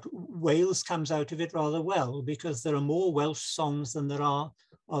 in fact, Wales comes out of it rather well, because there are more Welsh songs than there are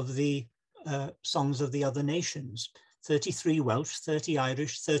of the songs of the other nations. 33 Welsh, 30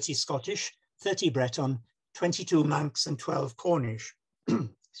 Irish, 30 Scottish, 30 Breton, 22 Manx and 12 Cornish.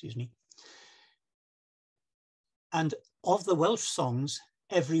 Excuse me. And of the Welsh songs,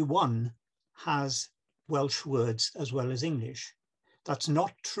 every one has Welsh words as well as English. That's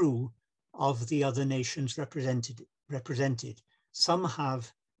not true of the other nations represented. Some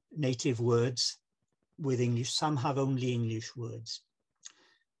have native words with English, some have only English words.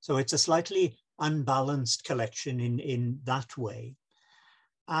 So it's a slightly unbalanced collection in that way.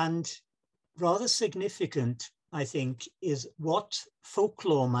 And rather significant, I think, is what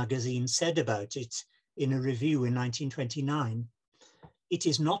Folklore magazine said about it in a review in 1929. It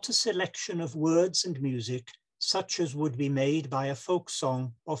is not a selection of words and music such as would be made by a folk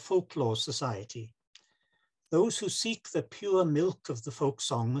song or folklore society. Those who seek the pure milk of the folk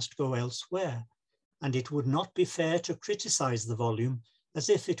song must go elsewhere, and it would not be fair to criticize the volume as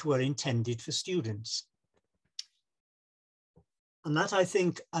if it were intended for students. And that, I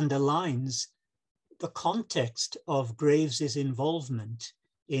think, underlines the context of Graves's involvement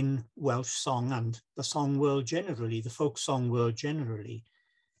in Welsh song and the song world generally, the folk song world generally.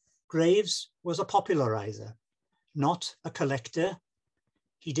 Graves was a popularizer, not a collector.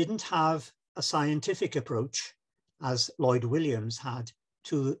 He didn't have a scientific approach, as Lloyd Williams had,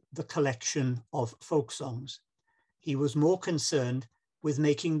 to the collection of folk songs. He was more concerned with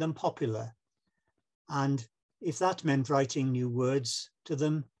making them popular. And if that meant writing new words to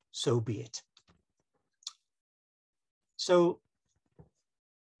them, so be it. So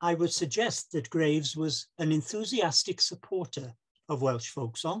I would suggest that Graves was an enthusiastic supporter of Welsh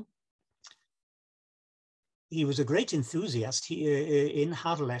folk song. He was a great enthusiast. In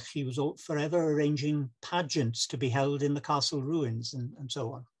Harlech, he was forever arranging pageants to be held in the castle ruins and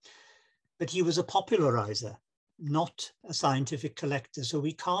so on. But he was a popularizer, not a scientific collector. So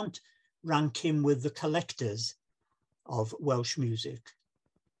we can't rank him with the collectors of Welsh music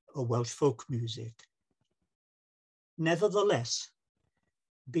or Welsh folk music. Nevertheless,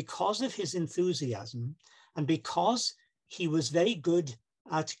 because of his enthusiasm and because he was very good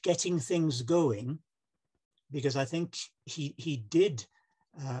at getting things going, because I think he did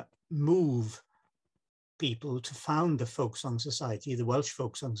move people to found the Folk Song Society, the Welsh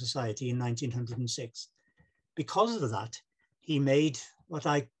Folk Song Society, in 1906. Because of that, he made what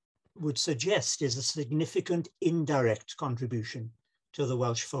I would suggest is a significant indirect contribution to the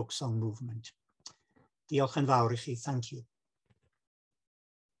Welsh folk song movement. Diolch yn fawr I chi, thank you.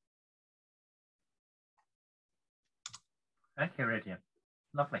 Thank you, Rhidian.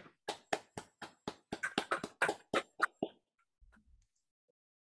 Lovely.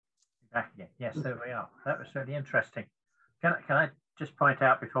 Exactly. Yes, there we are. That was really interesting. Can I just point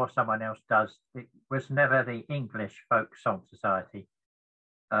out before someone else does, it was never the English Folk Song Society.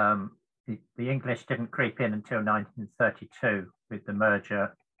 The English didn't creep in until 1932 with the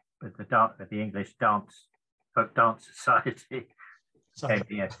merger with the English Folk Dance Society, came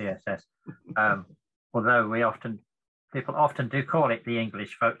the TSS. Although people often do call it the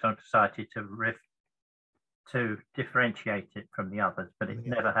English Folk Song Society to differentiate it from the others, but it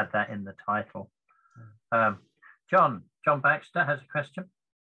never had that in the title. John Baxter has a question.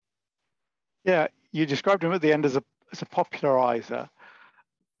 Yeah, you described him at the end as a popularizer,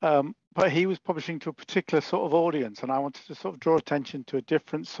 but he was publishing to a particular sort of audience, and I wanted to sort of draw attention to a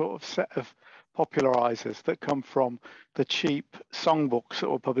different sort of set of popularizers that come from the cheap songbooks that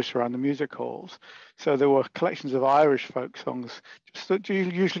were published around the music halls. So there were collections of Irish folk songs,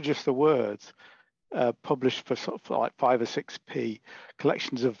 usually just the words, published for sort of like 5 or 6p,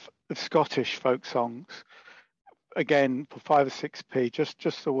 collections of Scottish folk songs, again for 5 or 6p,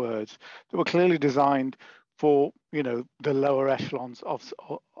 just the words, that were clearly designed for, you know, the lower echelons of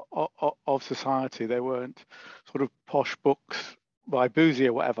society. They weren't sort of posh books by Boozy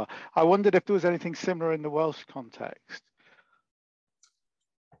or whatever. I wondered if there was anything similar in the Welsh context,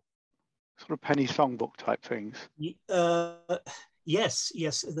 sort of penny songbook type things. Yes,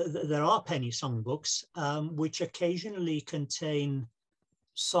 there are penny songbooks, which occasionally contain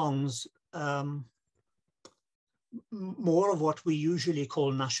songs, more of what we usually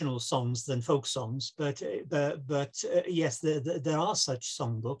call national songs than folk songs, but yes, there are such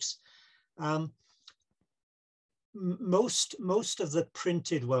songbooks. Most of the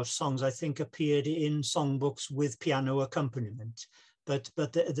printed Welsh songs, I think, appeared in songbooks with piano accompaniment, but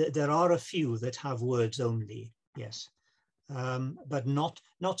there are a few that have words only. Yes. But not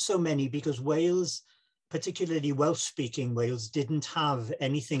so many, because Wales, particularly Welsh-speaking Wales, didn't have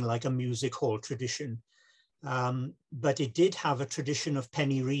anything like a music hall tradition. But it did have a tradition of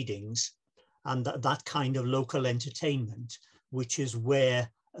penny readings and that kind of local entertainment, which is where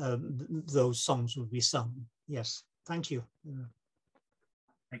those songs would be sung. Yes, thank you.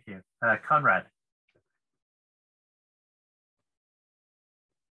 Thank you. Conrad.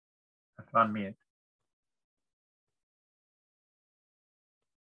 Unmute.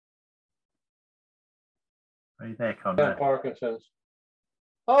 Are you there, Conrad? Parkinson's.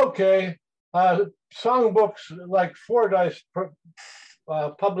 Okay. Songbooks like Fordyce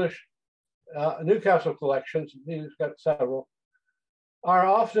published Newcastle collections, he's got several, are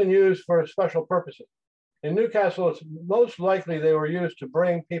often used for special purposes. In Newcastle, it's most likely they were used to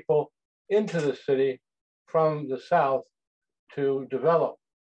bring people into the city from the south to develop.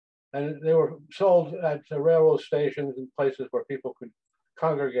 And they were sold at railroad stations and places where people could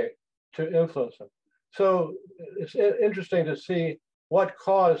congregate to influence them. So it's interesting to see what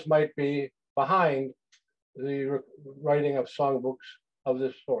cause might be behind the writing of songbooks of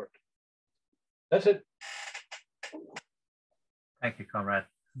this sort. That's it. Thank you, Conrad.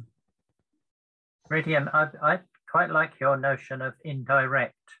 Rhidian, I quite like your notion of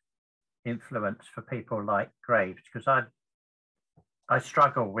indirect influence for people like Graves, because I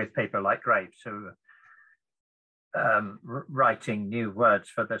struggle with people like Graves who are writing new words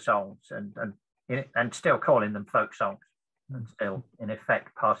for the songs and still calling them folk songs and still, in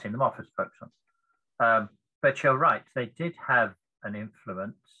effect, passing them off as folk songs. But you're right, they did have an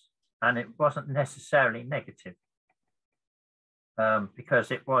influence, and it wasn't necessarily negative,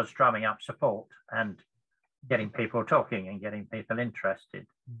 because it was drumming up support and getting people talking and getting people interested.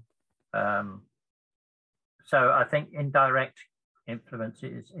 So I think indirect influence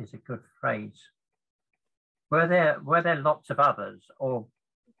is a good phrase. Were there lots of others, or,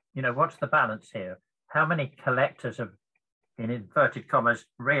 you know, what's the balance here? How many collectors of, in inverted commas,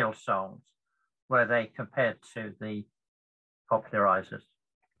 real songs were they compared to the popularizers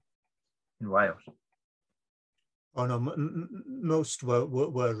in Wales? Oh no, most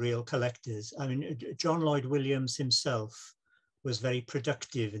were real collectors. I mean, John Lloyd Williams himself was very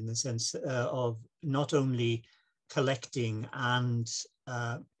productive in the sense of not only collecting and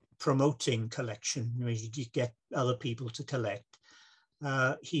promoting collection, you know, you get other people to collect.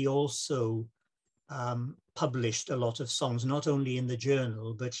 He also published a lot of songs, not only in the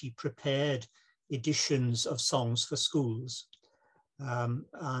journal, but he prepared editions of songs for schools.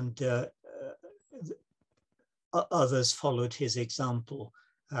 Others followed his example.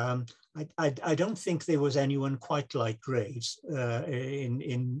 I don't think there was anyone quite like Graves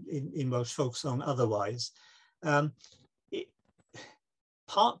in Welsh folk song otherwise.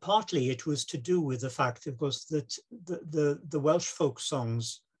 Partly it was to do with the fact, of course, that the Welsh folk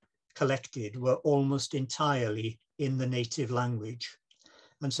songs collected were almost entirely in the native language.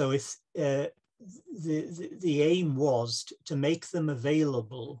 And so if the aim was to make them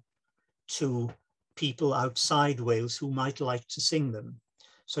available to people outside Wales who might like to sing them.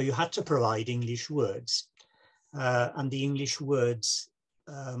 So you had to provide English words. And the English words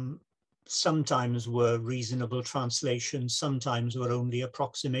sometimes were reasonable translations, sometimes were only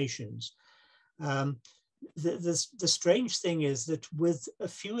approximations. The strange thing is that with a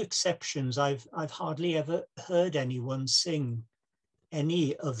few exceptions, I've hardly ever heard anyone sing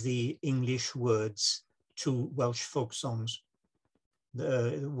any of the English words to Welsh folk songs,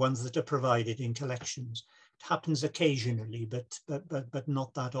 the ones that are provided in collections. It happens occasionally, but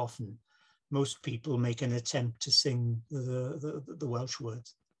not that often. Most people make an attempt to sing the Welsh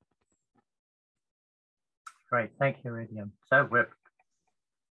words. Great, thank you, Rhidian. So we're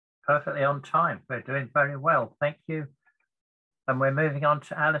perfectly on time. We're doing very well, thank you. And we're moving on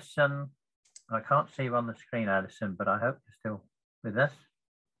to Alison. I can't see you on the screen, Alison, but I hope you're still with us.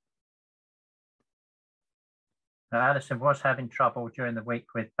 Now, Alison was having trouble during the week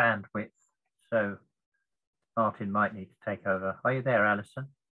with bandwidth, so Martin might need to take over. Are you there, Alison?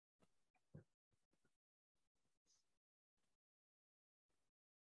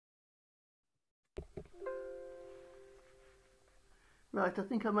 Right, I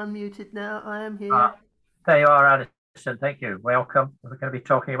think I'm unmuted now. I am here. There you are, Alison. Thank you. Welcome. We're going to be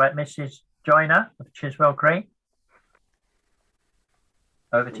talking about Mrs. Joyner of Chiswell Green.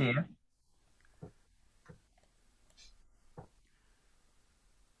 Over to you.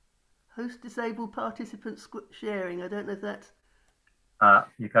 Host disabled participants sharing. I don't know if that's...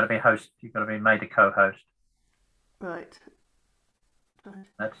 You've got to be host. You've got to be made a co-host. Right.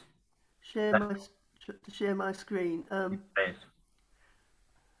 That's share my screen. Please.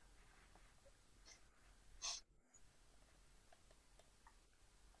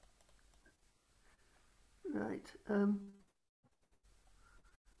 Right.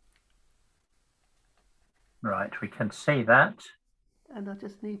 Right, we can see that. And I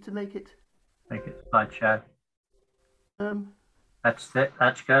just need to make it slideshow. That's it.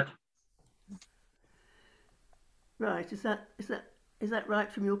 That's good. Right. Is that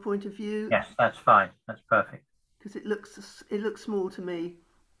right from your point of view? Yes, that's fine. That's perfect. Because it looks small to me.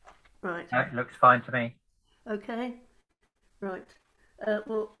 Right. No, it looks fine to me. Okay. Right.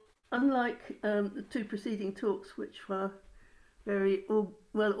 Well, unlike the two preceding talks, which were very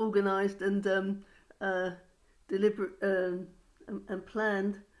well organised and deliberate and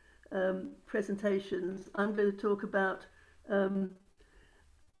planned presentations, I'm going to talk about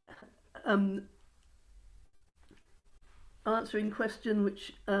answering a question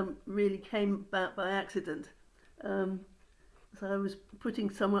which really came about by accident. So I was putting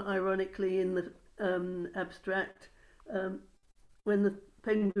somewhat ironically in the abstract, when the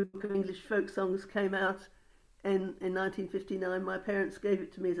Penguin Book of English Folk Songs came out in 1959, my parents gave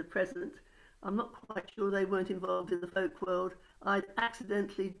it to me as a present. I'm not quite sure they weren't involved in the folk world. I'd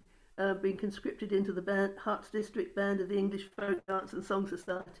accidentally been conscripted into the Herts District Band of the English Folk Dance and Song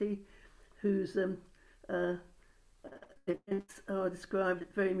Society, whose events are described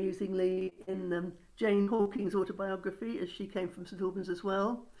very amusingly in Jane Hawking's autobiography, as she came from St Albans as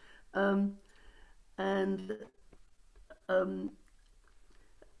well. Then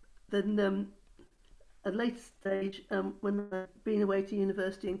at a later stage, when I'd been away to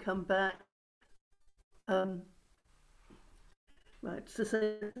university and come back,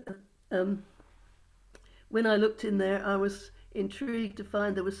 when I looked in there, I was intrigued to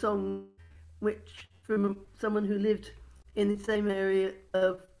find there were songs which, from someone who lived in the same area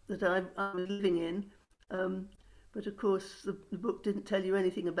that I was living in, but of course the book didn't tell you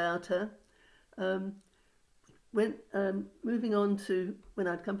anything about her. Moving on to when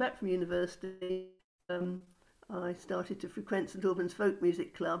I'd come back from university, I started to frequent St Albans Folk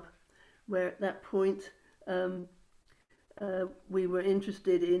Music Club, where at that point we were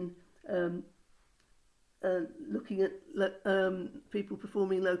interested in looking at people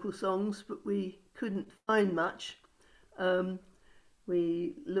performing local songs, but we couldn't find much.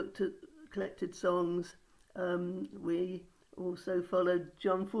 We looked at collected songs. We also followed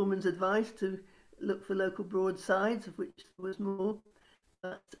John Foreman's advice to look for local broadsides, of which there was more.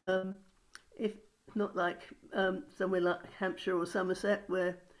 But if not like somewhere like Hampshire or Somerset,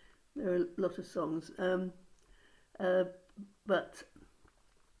 where there are a lot of songs. In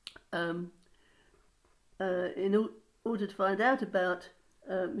order to find out about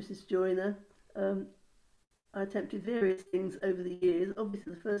Mrs. Joyner, I attempted various things over the years.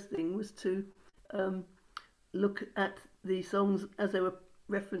 Obviously, the first thing was to look at the songs as they were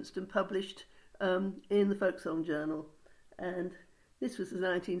referenced and published in the Folk Song Journal. And this was the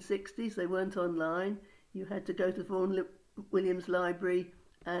 1960s. They weren't online. You had to go to Vaughan Williams Library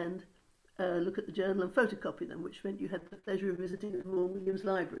and look at the journal and photocopy them, which meant you had the pleasure of visiting the Vaughan Williams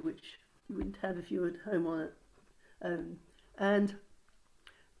Library, which you wouldn't have if you were at home on it.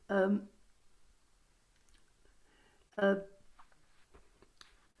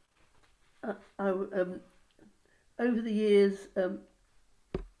 Over the years,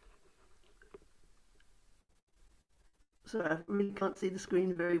 sorry, I really can't see the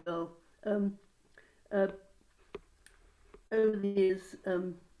screen very well. Over the years,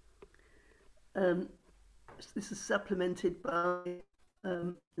 this is supplemented by,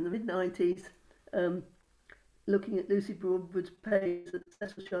 in the mid-90s, looking at Lucy Broadwood's plays at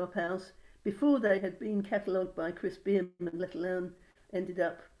Cecil Sharp House before they had been catalogued by Chris Bierman, let alone ended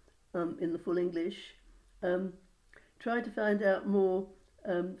up in the full English. Tried to find out more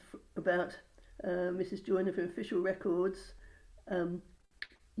about Mrs. Joyner from official records,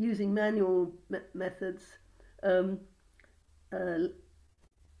 using manual methods,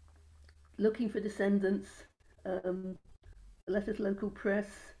 looking for descendants, a letter to local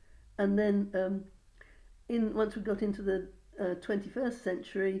press, and then once we got into the 21st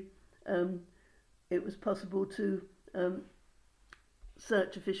century, it was possible to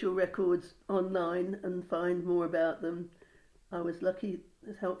search official records online and find more about them. I was lucky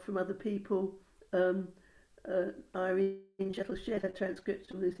with help from other people. Irene Shettle shared her transcripts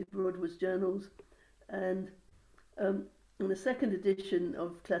from Lucy Broadwood's journals, and when the second edition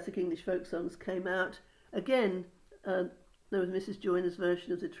of Classic English Folk Songs came out, again there was Mrs. Joyner's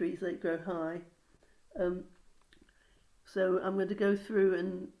version of The Trees That Grow High. So I'm going to go through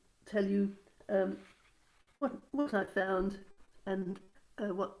and tell you what I found and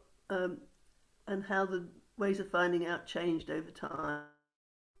and how the ways of finding out changed over time.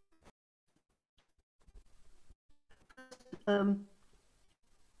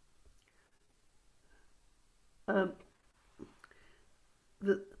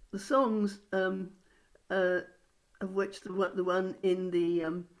 The songs, of which the one in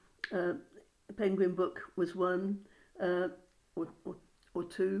the Penguin book was one or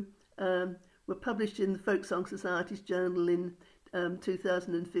two, were published in the Folk Song Society's journal in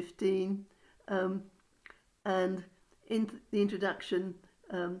 2015, and in the introduction,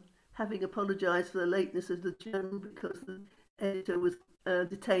 having apologised for the lateness of the journal because the editor was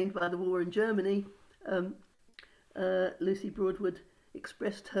detained by the war in Germany, Lucy Broadwood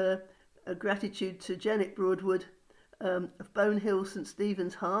expressed her gratitude to Janet Broadwood of Bonehill St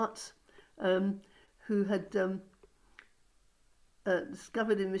Stephen's Hearts, who had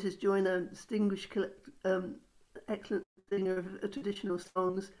discovered in Mrs. Joyner a distinguished, excellent singer of traditional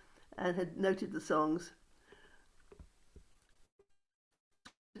songs, and had noted the songs.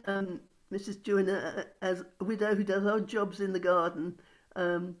 Mrs. Joyner, as a widow who does odd jobs in the garden,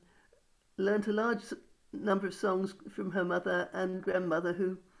 learnt a large number of songs from her mother and grandmother,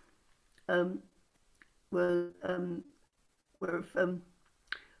 who were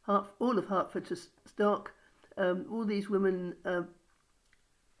of all of Hertfordshire stock. All these women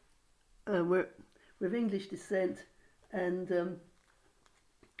were of English descent and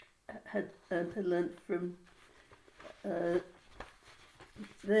had learnt from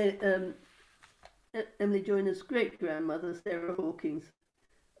Emily Joyner's great-grandmother, Sarah Hawkins,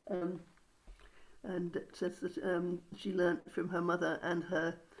 and it says that she learnt from her mother and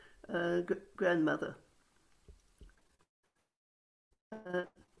her grandmother.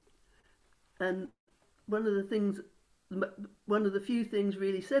 And one of the few things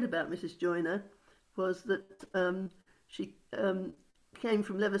really said about Mrs. Joyner was that she came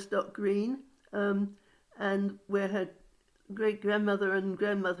from Leverstock Green, and where her great-grandmother and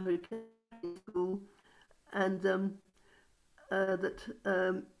grandmother had came to school, and that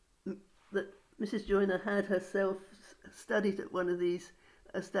Mrs. Joyner had herself studied at one of these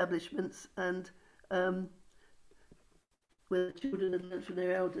establishments, and where the children had learnt from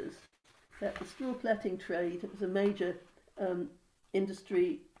their elders. That the straw plaiting trade was a major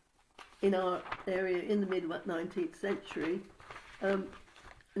industry in our area in the mid-19th century. An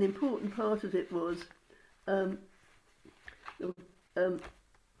important part of it was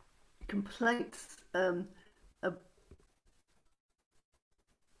complaints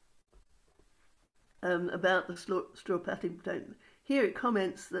about the straw plaiting. here it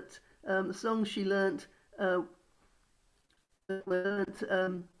comments that the songs she learnt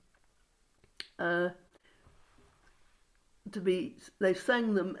they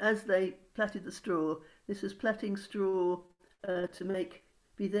sang them as they plaited the straw. This was plaiting straw to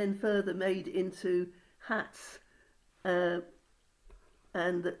be then further made into hats, and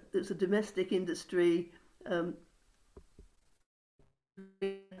that it's a domestic industry.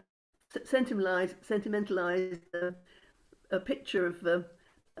 Sentimentalised a picture of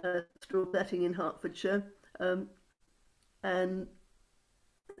straw plaiting in Hertfordshire, and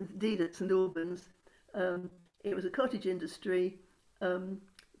indeed at St Albans. It was a cottage industry,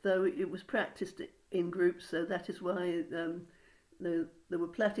 though it was practised in groups, so that is why there were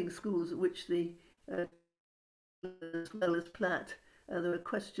plaiting schools at which as well as plait, there were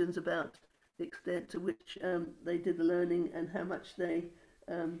questions about the extent to which they did the learning and how much they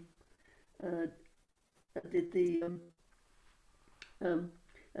did the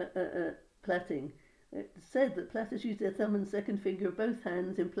plaiting. It said that plaiters used their thumb and second finger of both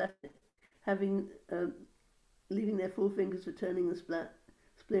hands in plaiting, leaving their forefingers for turning the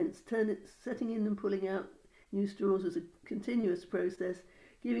splints. Setting in and pulling out new straws was a continuous process,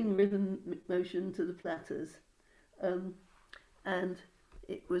 giving rhythm motion to the plaiters. And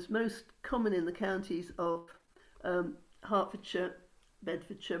it was most common in the counties of Hertfordshire,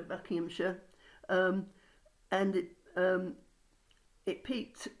 Bedfordshire, Buckinghamshire, and it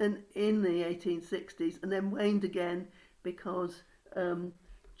peaked in the 1860s and then waned again because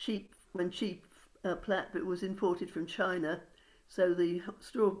cheap plait was imported from China, so the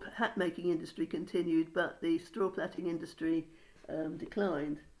straw hat making industry continued, but the straw plaiting industry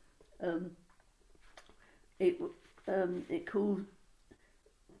declined. It caused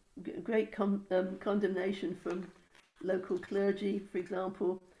great condemnation from local clergy, for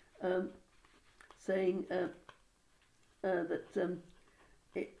example, saying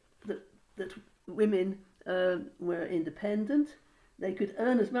that women were independent, they could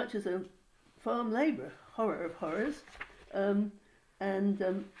earn as much as a farm labourer, horror of horrors, and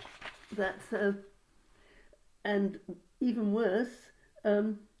even worse,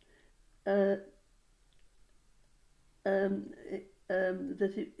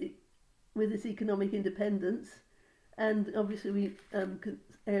 with its economic independence, and obviously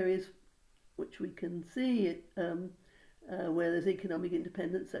areas which we can see where there's economic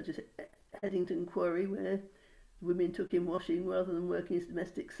independence, such as Headington Quarry, where women took in washing rather than working as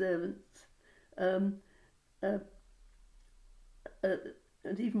domestic servants, and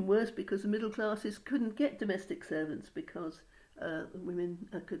even worse because the middle classes couldn't get domestic servants because women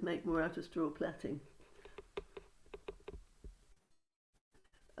could make more out of straw plaiting.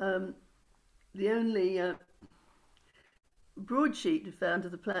 The only broadsheet found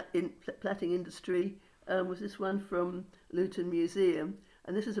of the plaiting industry was this one from Luton Museum,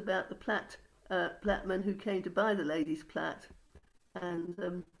 and this is about the plaitman who came to buy the ladies' plait,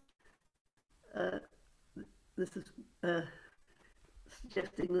 and this is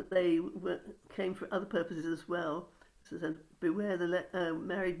suggesting that they came for other purposes as well. This is beware the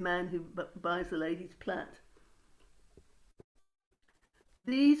married man who buys the ladies' plait.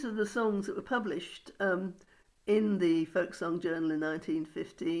 These are the songs that were published in the Folk Song Journal in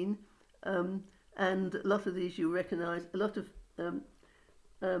 1915, and a lot of these you recognise. A lot of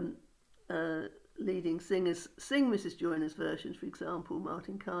leading singers sing Mrs. Joyner's versions, for example,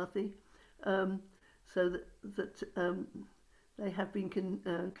 Martin Carthy, so that they have been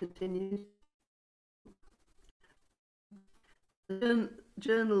continued. The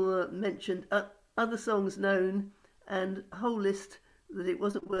journal mentioned other songs known and a whole list that it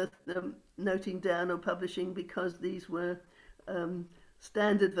wasn't worth noting down or publishing because these were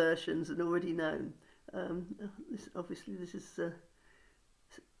standard versions and already known. This is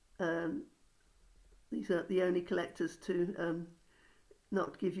these are the only collectors to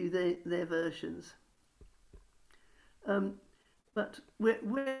not give you their versions. But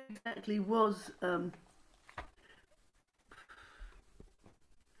where exactly was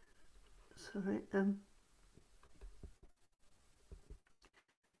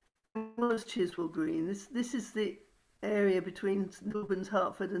was Chiswell Green? This is the area between St Albans,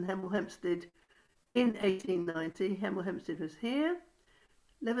 Hertford and Hemel Hempstead in 1890. Hemel Hempstead was here.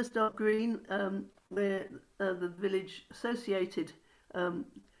 Leverstock Green, where the village associated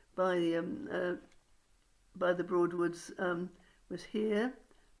by the Broadwoods was here.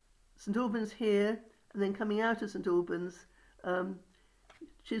 St Albans here, and then coming out of St Albans,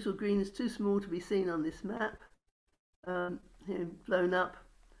 Chiswell Green is too small to be seen on this map. Here, blown up.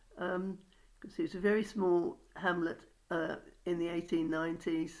 You can see it's a very small hamlet in the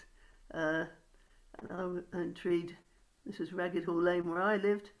 1890s, and I'm intrigued This was Ragged Hall Lane where I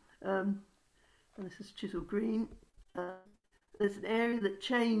lived, and this is Chiswell Green. There's an area that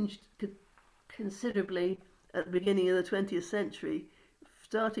changed considerably at the beginning of the 20th century,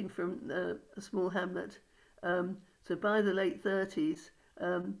 starting from a small hamlet. So by the late 30s,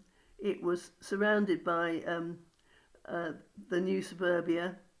 it was surrounded by the new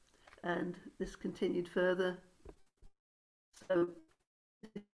suburbia, and this continued further. So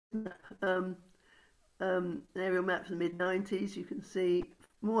aerial map from the mid-90s, you can see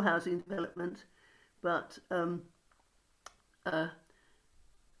more housing development, but the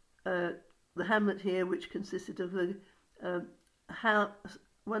hamlet here, which consisted of a house,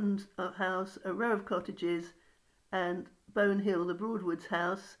 a row of cottages, and Bone Hill, the Broadwoods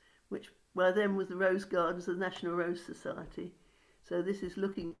house, which by then was the Rose Gardens of the National Rose Society. So this is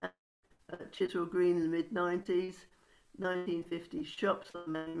looking at Chiswell Green in the mid-90s, 1950s, shops on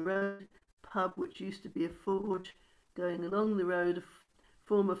the main road, pub which used to be a forge, going along the road, a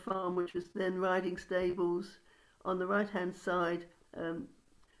former farm which was then riding stables. On the right-hand side,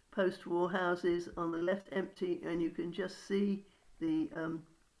 post-war houses, on the left empty, and you can just see the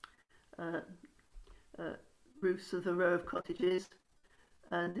roofs of the row of cottages.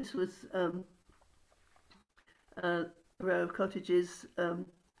 And this was a row of cottages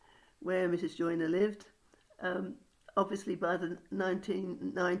where Mrs. Joyner lived. Obviously, by the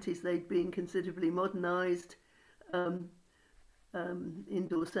 1990s, they'd been considerably modernised,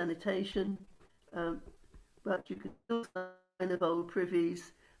 indoor sanitation, but you could still find of old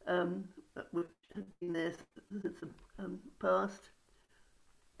privies which have been there since the past.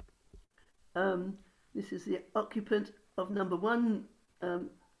 This is the occupant of number 1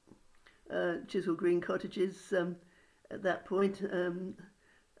 Chiswell Green cottages at that point, and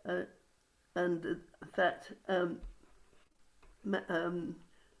in fact,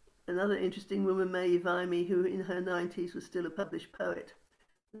 another interesting woman, May Ivimy, who in her 90s was still a published poet.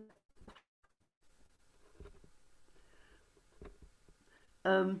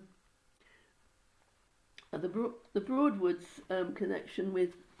 The Broadwoods connection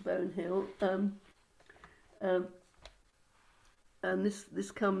with Bone Hill, and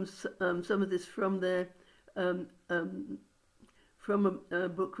this comes, some of this from their from a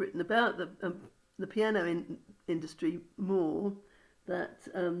book written about the piano industry more, that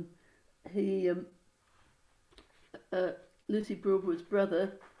Lucy Broadwood's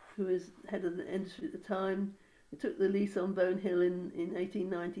brother, who is head of the industry at the time, took the lease on Bone Hill in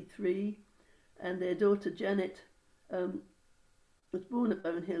 1893, and their daughter Janet was born at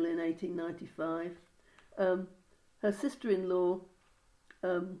Bone Hill in 1895. Her sister-in-law,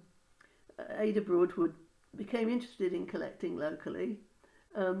 Ada Broadwood, became interested in collecting locally.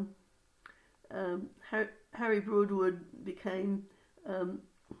 Harry Broadwood became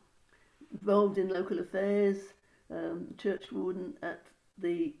involved in local affairs, church warden at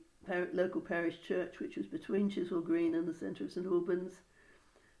the local parish church, which was between Chiswell Green and the centre of St Albans,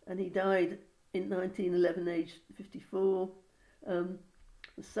 and he died in 1911, aged 54. The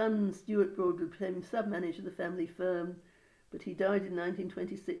son, Stuart Broadwood, became sub-manager of the family firm, but he died in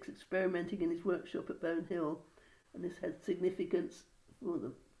 1926 experimenting in his workshop at Bone Hill, and this had significance for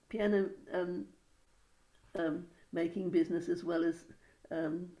the piano making business, as well as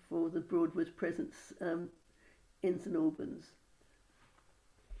for the Broadwood presence in St Albans.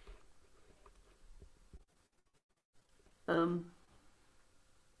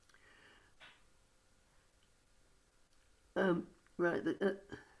 Right,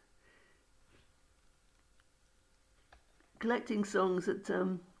 collecting songs at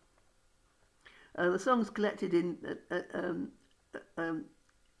the songs collected in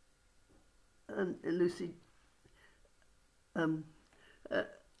Lucy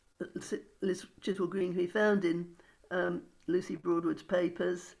Chiswell Green, who he found in Lucy Broadwood's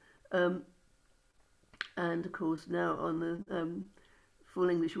papers, and of course now on the Full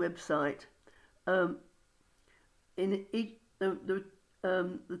English website. In each, the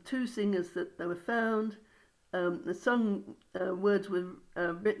two singers that they were found, the song words were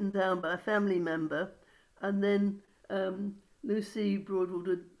written down by a family member, and then Lucy Broadwood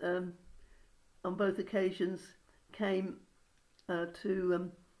would, on both occasions, came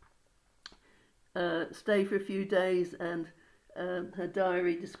to stay for a few days, and her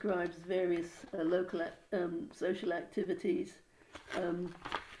diary describes various local social activities,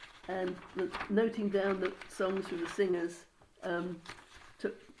 and noting down the songs from the singers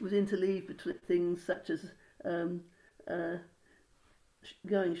was interleaved between things such as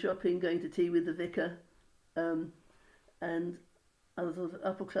going shopping, going to tea with the vicar, and other sort of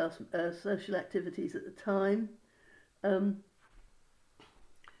upper class social activities at the time.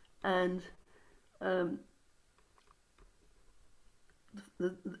 And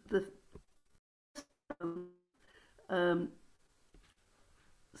the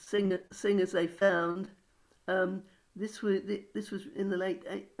singers they found. This was in the late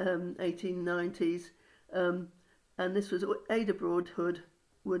 1890s, and this was Ada Broadwood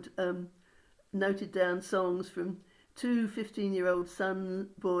noted down songs from two 15-year-old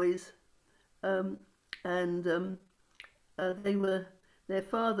boys, and their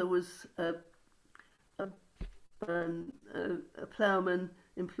father was a ploughman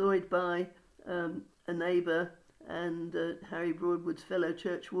employed by a neighbour and Harry Broadwood's fellow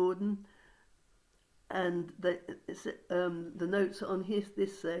churchwarden, and the notes on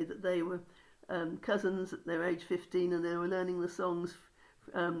this say that they were cousins at their age 15, and they were learning the songs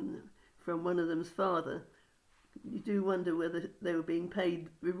from one of them's father. You do wonder whether they were being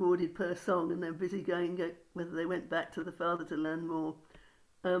rewarded per song, and they're busy whether they went back to the father to learn more.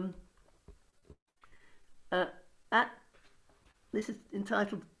 This is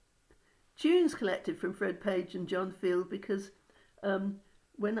entitled Tunes Collected from Fred Page and John Field, because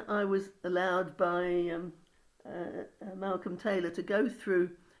when I was allowed by Malcolm Taylor to go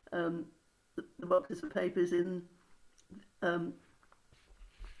through the boxes of papers in the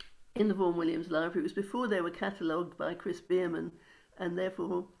Vaughan Williams Library, it was before they were catalogued by Chris Bierman, and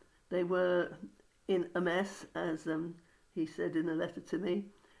therefore they were in a mess, as he said in a letter to me.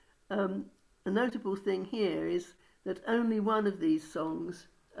 A notable thing here is that only one of these songs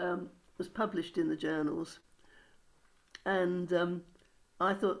was published in the journals, and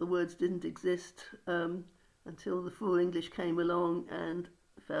I thought the words didn't exist until the full English came along and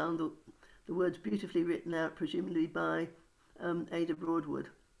found the words beautifully written out, presumably by Ada Broadwood.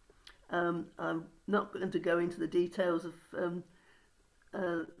 I'm not going to go into the details of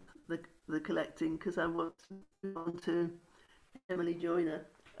the collecting, because I want to move on to Emily Joyner.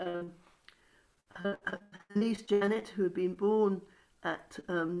 Her niece Janet, who had been born at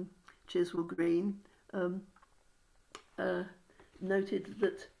Chiswell Green, noted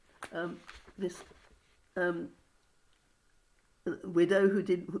that this widow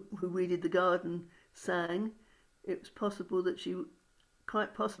who weeded the garden sang. It was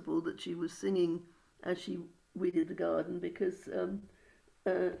quite possible that she was singing as she weeded the garden, because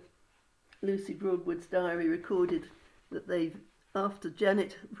Lucy Broadwood's diary recorded that after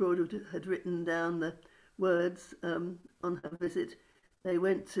Janet Broadwood had written down the words on her visit, they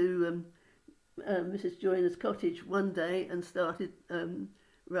went to Mrs. Joyner's cottage one day and started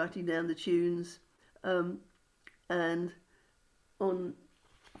writing down the tunes, and on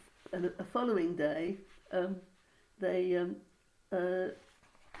a following day they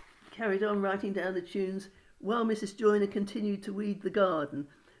carried on writing down the tunes while Mrs. Joyner continued to weed the garden.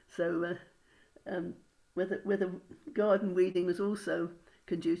 So whether garden weeding was also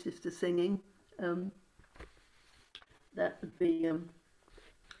conducive to singing, that would be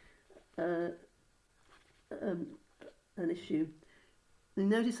an issue. You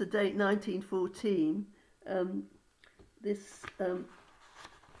notice the date 1914. This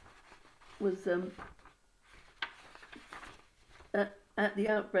was at the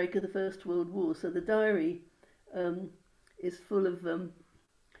outbreak of the First World War. So the diary is full of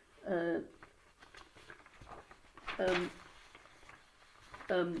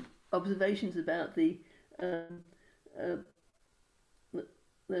observations about the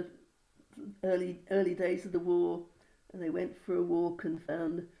early days of the war, and they went for a walk and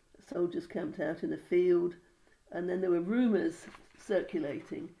found soldiers camped out in a field, and then there were rumours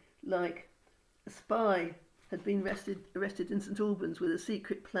circulating, like a spy had been arrested in St Albans with a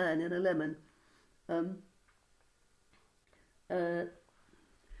secret plan in a lemon.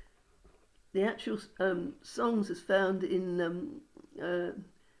 The actual songs is found in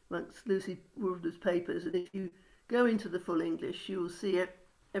amongst Lucy Broadwood's papers, and if you go into the full English, you will see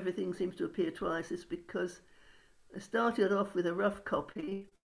everything seems to appear twice. It's because I started off with a rough copy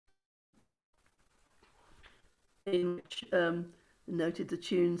in which noted the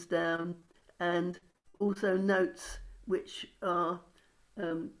tunes down, and also notes which are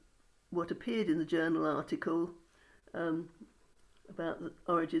what appeared in the journal article about the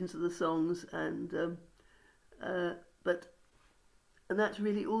origins of the songs, and that's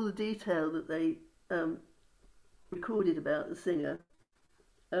really all the detail that they recorded about the singer.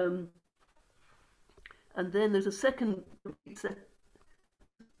 And then there's a second set.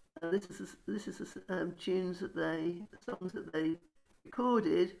 This is the tunes that songs that they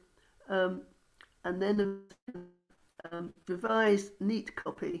recorded, and then a revised neat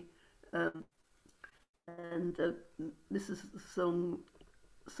copy, and this is the song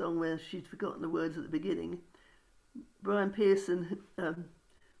where she'd forgotten the words at the beginning. Brian Pearson,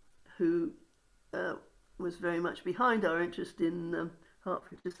 who was very much behind our interest in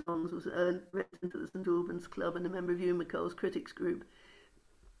Hertfordshire songs, was a resident at the St Albans Club and a member of Ewan McColl's critics group.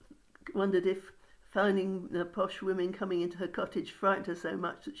 Wondered if finding posh women coming into her cottage frightened her so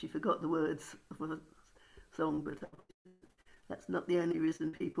much that she forgot the words of a song, but that's not the only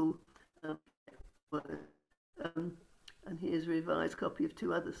reason people and here's a revised copy of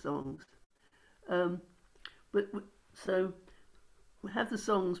 2 other songs. So we have the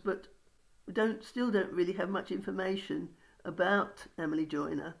songs, but we still don't really have much information about Emily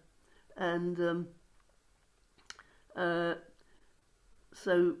Joyner, and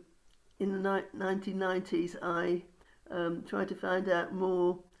so in the 1990s I tried to find out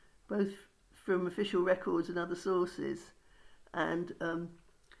more, both from official records and other sources, and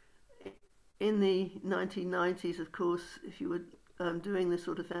in the 1990s, of course, if you were doing this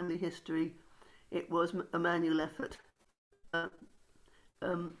sort of family history, it was a manual effort.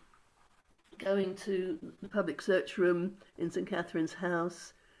 Going to the public search room in St Catherine's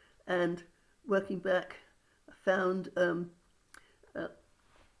House and working back, I found the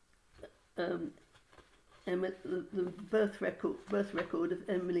birth record of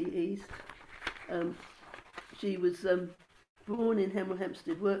Emily East. She was born in Hemel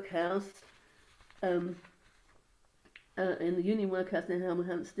Hempstead Workhouse, in the Union Workhouse in Hemel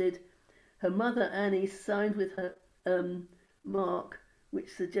Hempstead. Her mother Annie signed with her mark,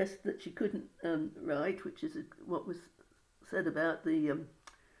 which suggests that she couldn't write, which is what was said about the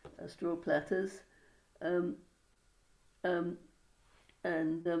straw platters,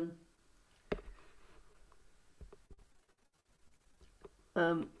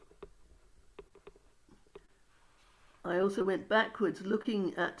 I also went backwards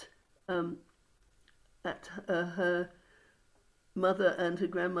looking at her mother and her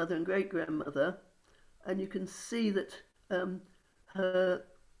grandmother and great-grandmother, and you can see that her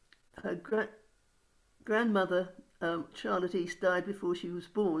grandmother, Charlotte East, died before she was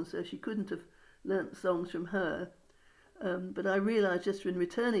born, so she couldn't have learnt songs from her. But I realised just in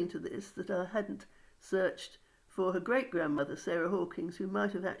returning to this that I hadn't searched for her great-grandmother, Sarah Hawkins, who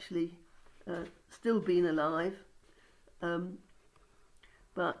might have actually still been alive.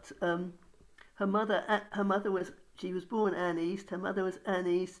 But her mother was born Anne East. Her mother was Anne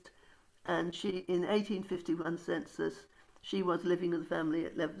East, and she, in 1851 census, she was living with the family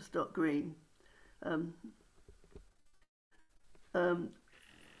at Leverstock Green. Of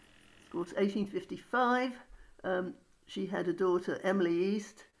course, 1855, she had a daughter, Emily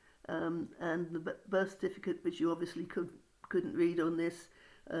East, and the birth certificate, which you obviously couldn't read on this,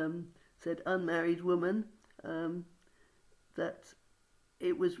 said unmarried woman. That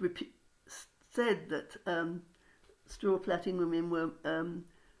it was said that straw plaiting women were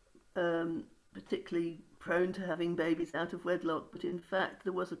particularly prone to having babies out of wedlock, but in fact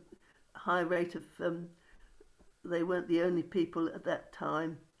there was a high rate of, they weren't the only people at that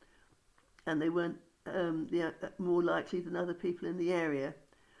time, and they weren't more likely than other people in the area.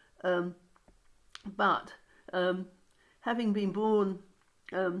 But having been born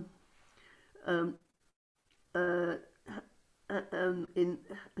and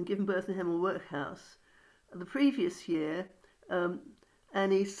given birth in Hemel Workhouse, the previous year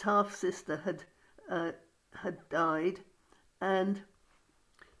Annie's half-sister had died, and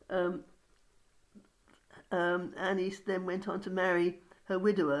Annie then went on to marry her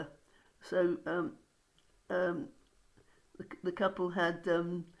widower. So the couple had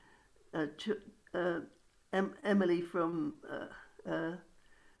Emily from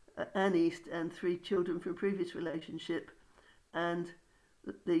Anne East and 3 children from a previous relationship, and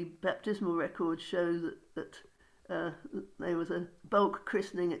the baptismal records show that there was a bulk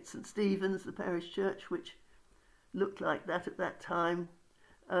christening at St Stephen's, the parish church, which looked like that at that time,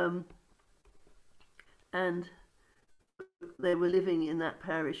 and they were living in that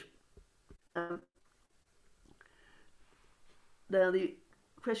parish. Now the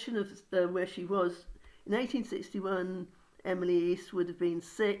question of where she was, in 1861 Emily East would have been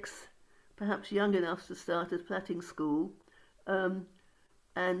 6, perhaps young enough to start at plaiting school,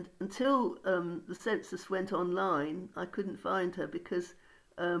 and until the census went online I couldn't find her, because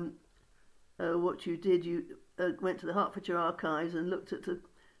what you did, you went to the Hertfordshire archives and looked at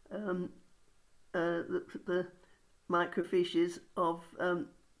the microfiches of the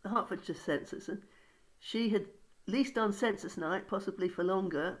Hertfordshire census, and she had, at least on census night, possibly for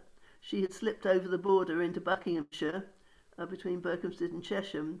longer, she had slipped over the border into Buckinghamshire, between Berkhamsted and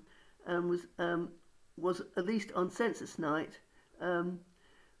Chesham, and was at least on census night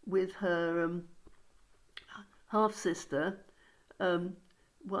with her half-sister,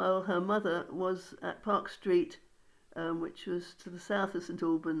 while her mother was at Park Street, which was to the south of St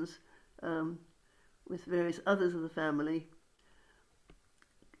Albans, with various others of the family.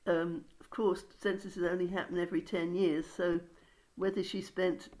 of course, censuses only happen every 10 years, so whether she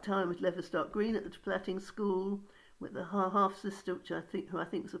spent time at Leverstock Green at the platting school with her half sister, who I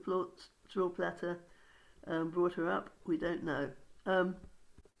think was a straw platter, brought her up, we don't know.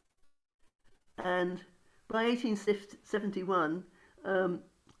 And by 1871,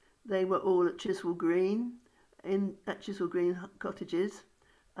 they were all at Chiswell Green, at Chiswell Green cottages.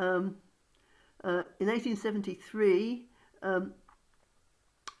 In 1873,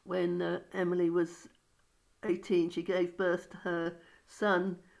 when Emily was 18, she gave birth to her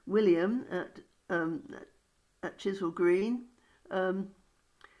son William at Chiswell Green, and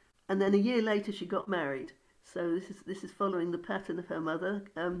then a year later she got married. So this is following the pattern of her mother,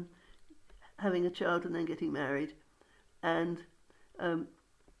 having a child and then getting married. And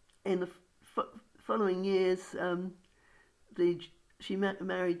in the following years, she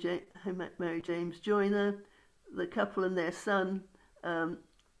married James Joyner. The couple and their son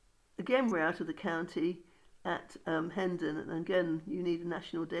again were out of the county at Hendon, and again you need a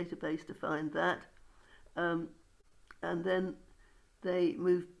national database to find that. And then they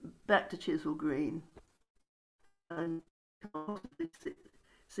moved back to Chiswell Green, and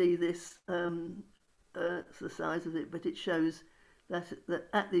see this the size of it, but it shows that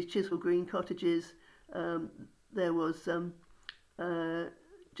at these Chiswell Green cottages there was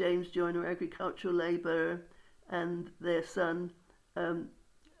James Joyner, agricultural labourer, and their son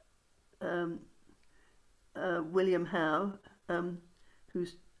William Howe,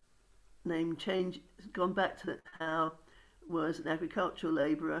 whose name gone back to Howe, was an agricultural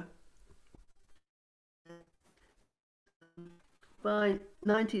labourer. By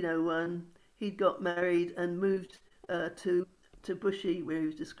 1901, he'd got married and moved to Bushy, where he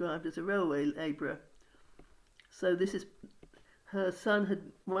was described as a railway labourer. So this is her son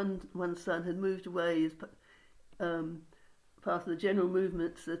had one son had moved away as part of the general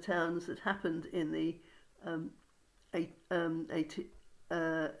movements to the towns that happened in the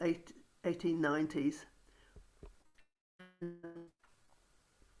 1890s.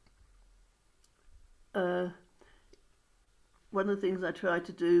 One of the things I tried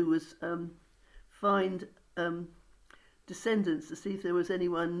to do was find descendants to see if there was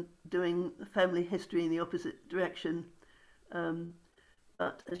anyone doing family history in the opposite direction.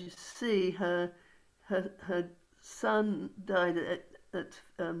 But as you see, her son died at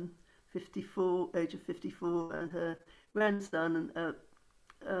 54, age of 54, and her grandson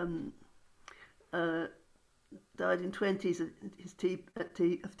died in 20s of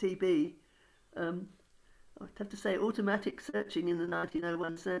TB. I'd have to say, automatic searching in the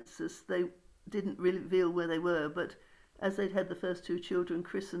 1901 census, they didn't really reveal where they were, but as they'd had the first two children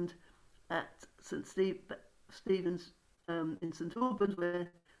christened at St. Stephen's in St. Albans,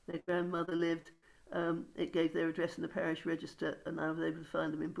 where their grandmother lived, it gave their address in the parish register, and I was able to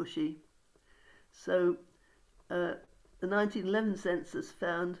find them in Bushy. So the 1911 census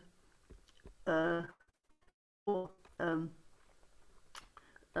found 4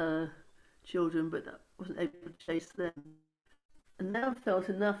 children, but I wasn't able to chase them. And now I felt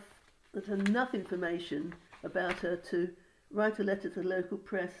enough information about her to write a letter to the local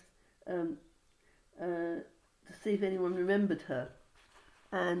press to see if anyone remembered her.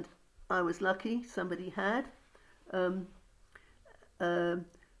 And I was lucky, somebody had. Two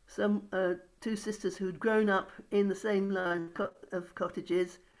sisters who'd grown up in the same line of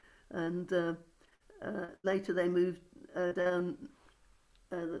cottages, and later they moved down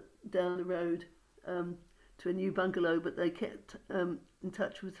the road to a new bungalow, but they kept in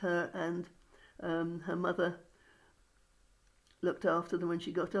touch with her, and her mother looked after them when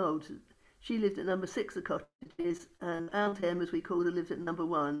she got old. She lived at number 6 of cottages, and Aunt Em, as we called her, lived at number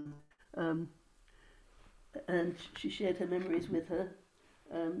 1. And she shared her memories with her.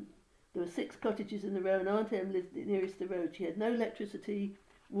 There were 6 cottages in the row, and Aunt Em lived nearest the road. She had no electricity,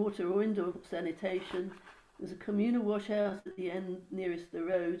 water, or indoor sanitation. There was a communal wash house at the end nearest the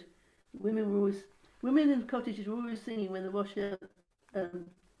road. Women in the cottages were always singing when the wash house,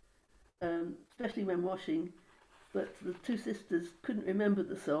 especially when washing. But the two sisters couldn't remember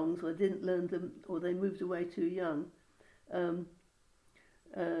the songs, or didn't learn them, or they moved away too young.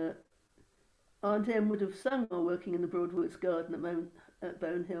 Aunt Em would have sung while working in the Broadwoods garden at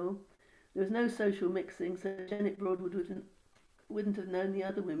Bone Hill. There was no social mixing, so Janet Broadwood wouldn't have known the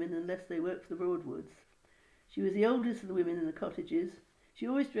other women unless they worked for the Broadwoods. She was the oldest of the women in the cottages. She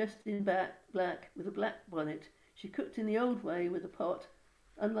always dressed in black with a black bonnet. She cooked in the old way with a pot.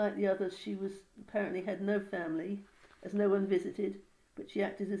 Unlike the others, she apparently had no family, as no one visited, but she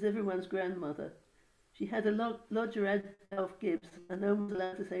acted as everyone's grandmother. She had a lodger, Alf Gibbs, and no one was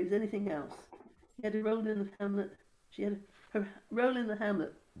allowed to say he was anything else. She had a role in the hamlet. She had her role in the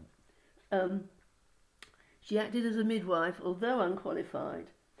hamlet she acted as a midwife, although unqualified.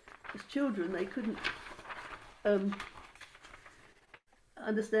 As children, they couldn't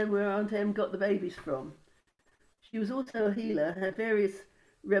understand where Aunt Em got the babies from. She was also a healer, had various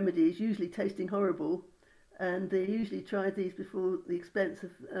remedies, usually tasting horrible, and they usually tried these before the expense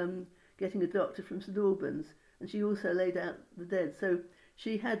of getting a doctor from St Albans. And she also laid out the dead. So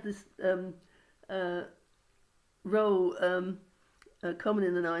she had this role common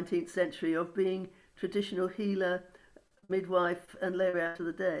in the 19th century of being traditional healer, midwife, and layer out of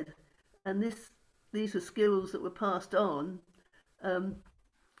the dead. And these were skills that were passed on,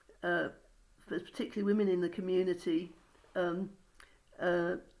 particularly women in the community. And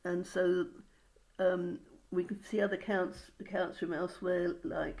so we can see other accounts from elsewhere,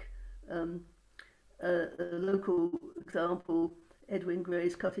 like a local example, Edwin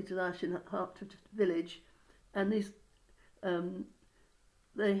Gray's Cottage Lash in Hertford Village, and these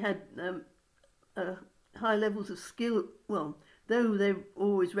they had high levels of skill. Well, though they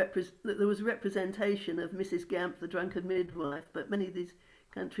always there was representation of Mrs. Gamp, the drunken midwife, but many of these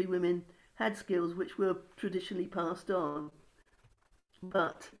country women had skills which were traditionally passed on.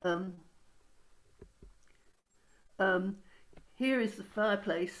 But here is the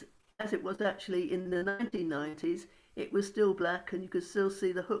fireplace as it was actually in the 1990s. It was still black, and you could still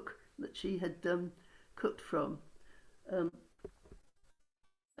see the hook that she had cooked from. As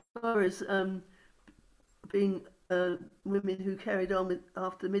far as being women who carried on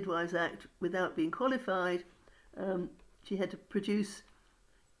after the Midwives Act without being qualified, she had to produce,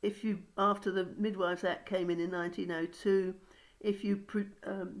 after the Midwives Act came in 1902, if you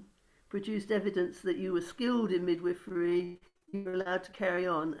produced evidence that you were skilled in midwifery, you were allowed to carry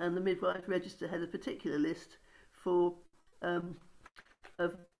on, and the Midwives Register had a particular list for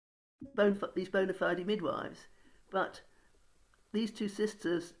of these bona fide midwives. But these two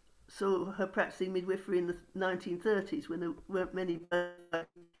sisters saw her practicing midwifery in the 1930s when there weren't many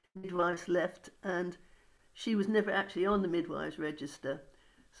midwives left, and she was never actually on the Midwives Register.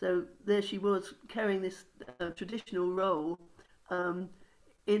 So there she was carrying this traditional role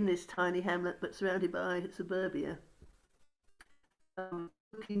in this tiny hamlet, but surrounded by suburbia.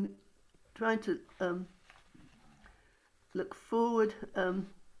 Trying to look forward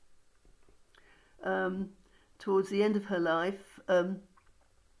towards the end of her life,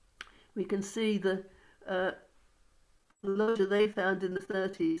 we can see the lodger they found in the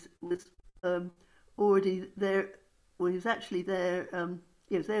 30s was already there. Well, he was actually there.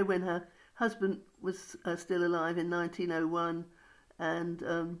 He was there when her husband was still alive in 1901,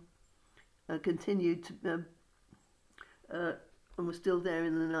 and continued to, and was still there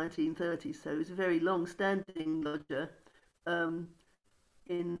in the 1930s. So he was a very long-standing lodger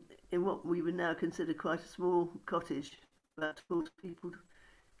in what we would now consider quite a small cottage, but of course people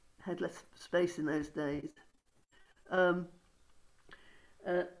had less space in those days. The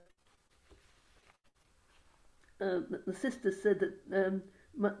sisters said that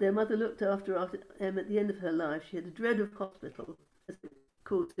their mother looked after Em at the end of her life. She had a dread of hospital. Of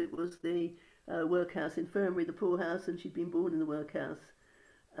course, it was the workhouse infirmary, the poorhouse, and she'd been born in the workhouse.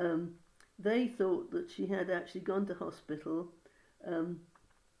 They thought that she had actually gone to hospital,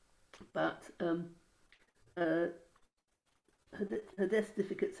 but her death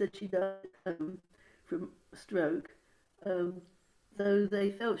certificate said she died at home from stroke. Though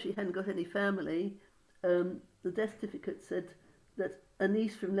they felt she hadn't got any family, the death certificate said that a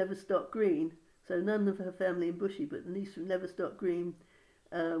niece from Leverstock Green, so none of her family in Bushy, but the niece from Leverstock Green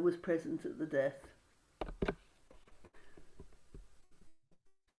was present at the death.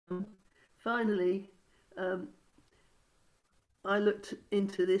 Finally, I looked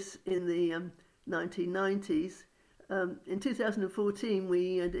into this in the 1990s. In 2014,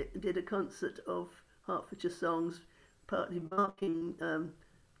 we did a concert of Hertfordshire songs, partly marking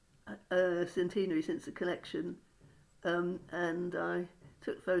a centenary since the collection, and I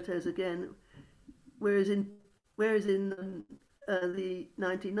took photos again. Whereas in the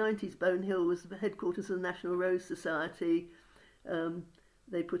 1990s, Bone Hill was the headquarters of the National Rose Society.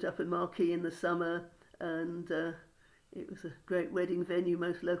 They put up a marquee in the summer, and it was a great wedding venue.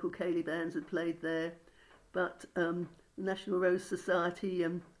 Most local ceilidh bands had played there. But the National Rose Society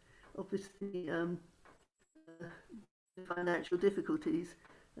obviously financial difficulties,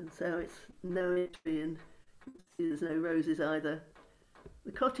 and so it's no entry, and there's no roses either.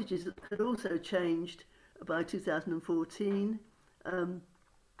 The cottages had also changed by 2014. The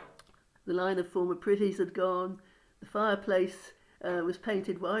line of former pretties had gone. The fireplace was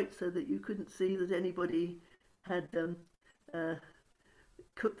painted white so that you couldn't see that anybody had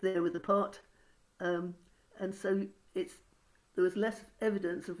cooked there with a pot. And so there was less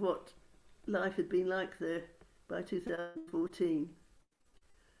evidence of what life had been like there by 2014.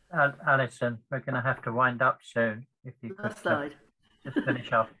 Alison, we're going to have to wind up soon. If you could Last slide. just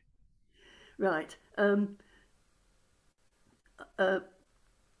finish off. Right.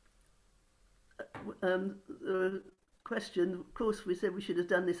 Question, of course, we said we should have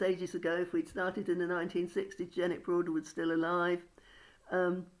done this ages ago. If we'd started in the 1960s, Janet Broadwood's still alive.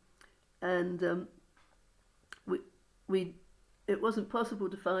 It wasn't possible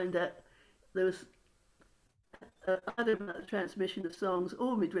to find out. There was either about the transmission of songs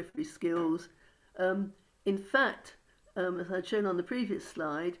or midwifery skills. In fact, as I'd shown on the previous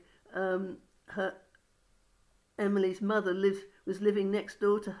slide, Emily's mother was living next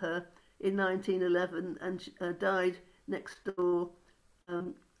door to her in 1911 and died next door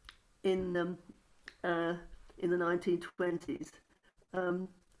in the 1920s.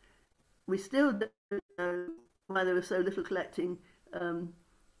 We still don't know why there was so little collecting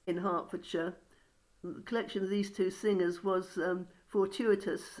in Hertfordshire. The collection of these two singers was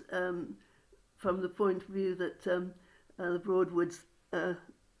fortuitous from the point of view that the Broadwoods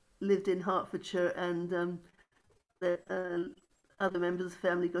lived in Hertfordshire and other members of the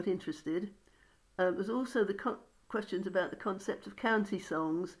family got interested. There's also the questions about the concept of county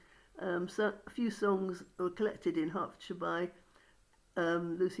songs. So a few songs were collected in Hertfordshire by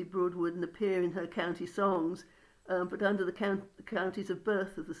Lucy Broadwood and appear in her county songs, but under the counties of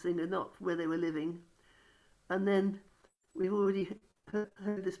birth of the singer, not where they were living. And then we've already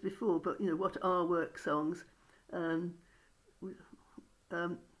heard this before, but you know, what are work songs? And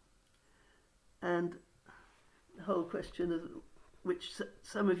the whole question of which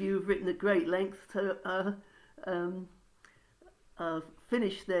some of you have written at great length, so I'll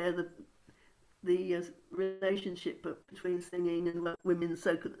finish there. The relationship between singing and women's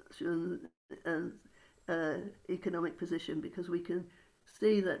social and economic position, because we can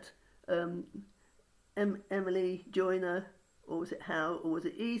see that Emily Joyner, or was it Howe, or was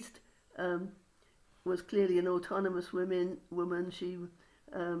it East, was clearly an autonomous woman. She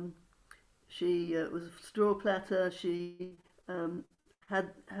was a straw platter. She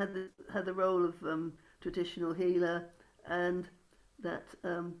had the role of traditional healer, and that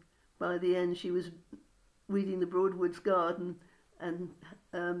by the end she was weeding the Broadwoods garden, and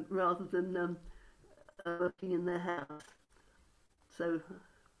rather than working in their house. So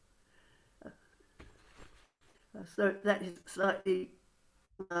that is slightly.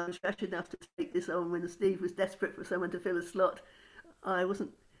 I was rash enough to take this on when Steve was desperate for someone to fill a slot. I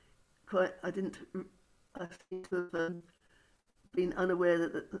wasn't quite. I seem to have been unaware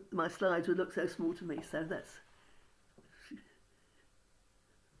that my slides would look so small to me. So that's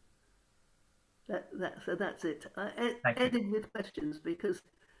it. I ended with questions because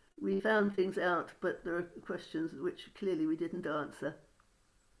we found things out, but there are questions which clearly we didn't answer.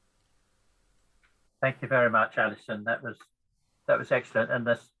 Thank you very much, Alison. That was excellent. And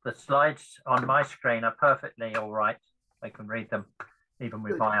the slides on my screen are perfectly all right. I can read them even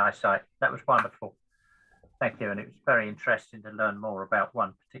with my eyesight. That was wonderful. Thank you. And it was very interesting to learn more about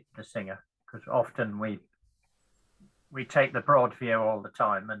one particular singer, because often we take the broad view all the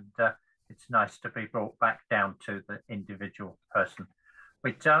time, and it's nice to be brought back down to the individual person.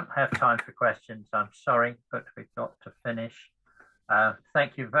 We don't have time for questions, I'm sorry, but we've got to finish.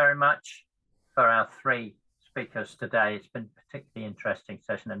 Thank you very much for our three speakers today. It's been a particularly interesting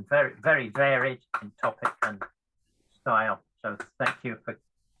session and very, very varied in topic and style. So thank you for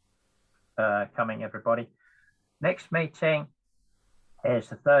coming, everybody. Next meeting is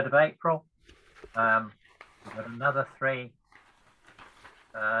the 3rd of April. We've got another three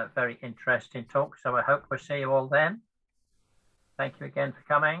very interesting talks. So I hope we'll see you all then. Thank you again for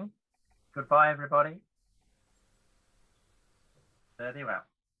coming. Goodbye, everybody. Very well.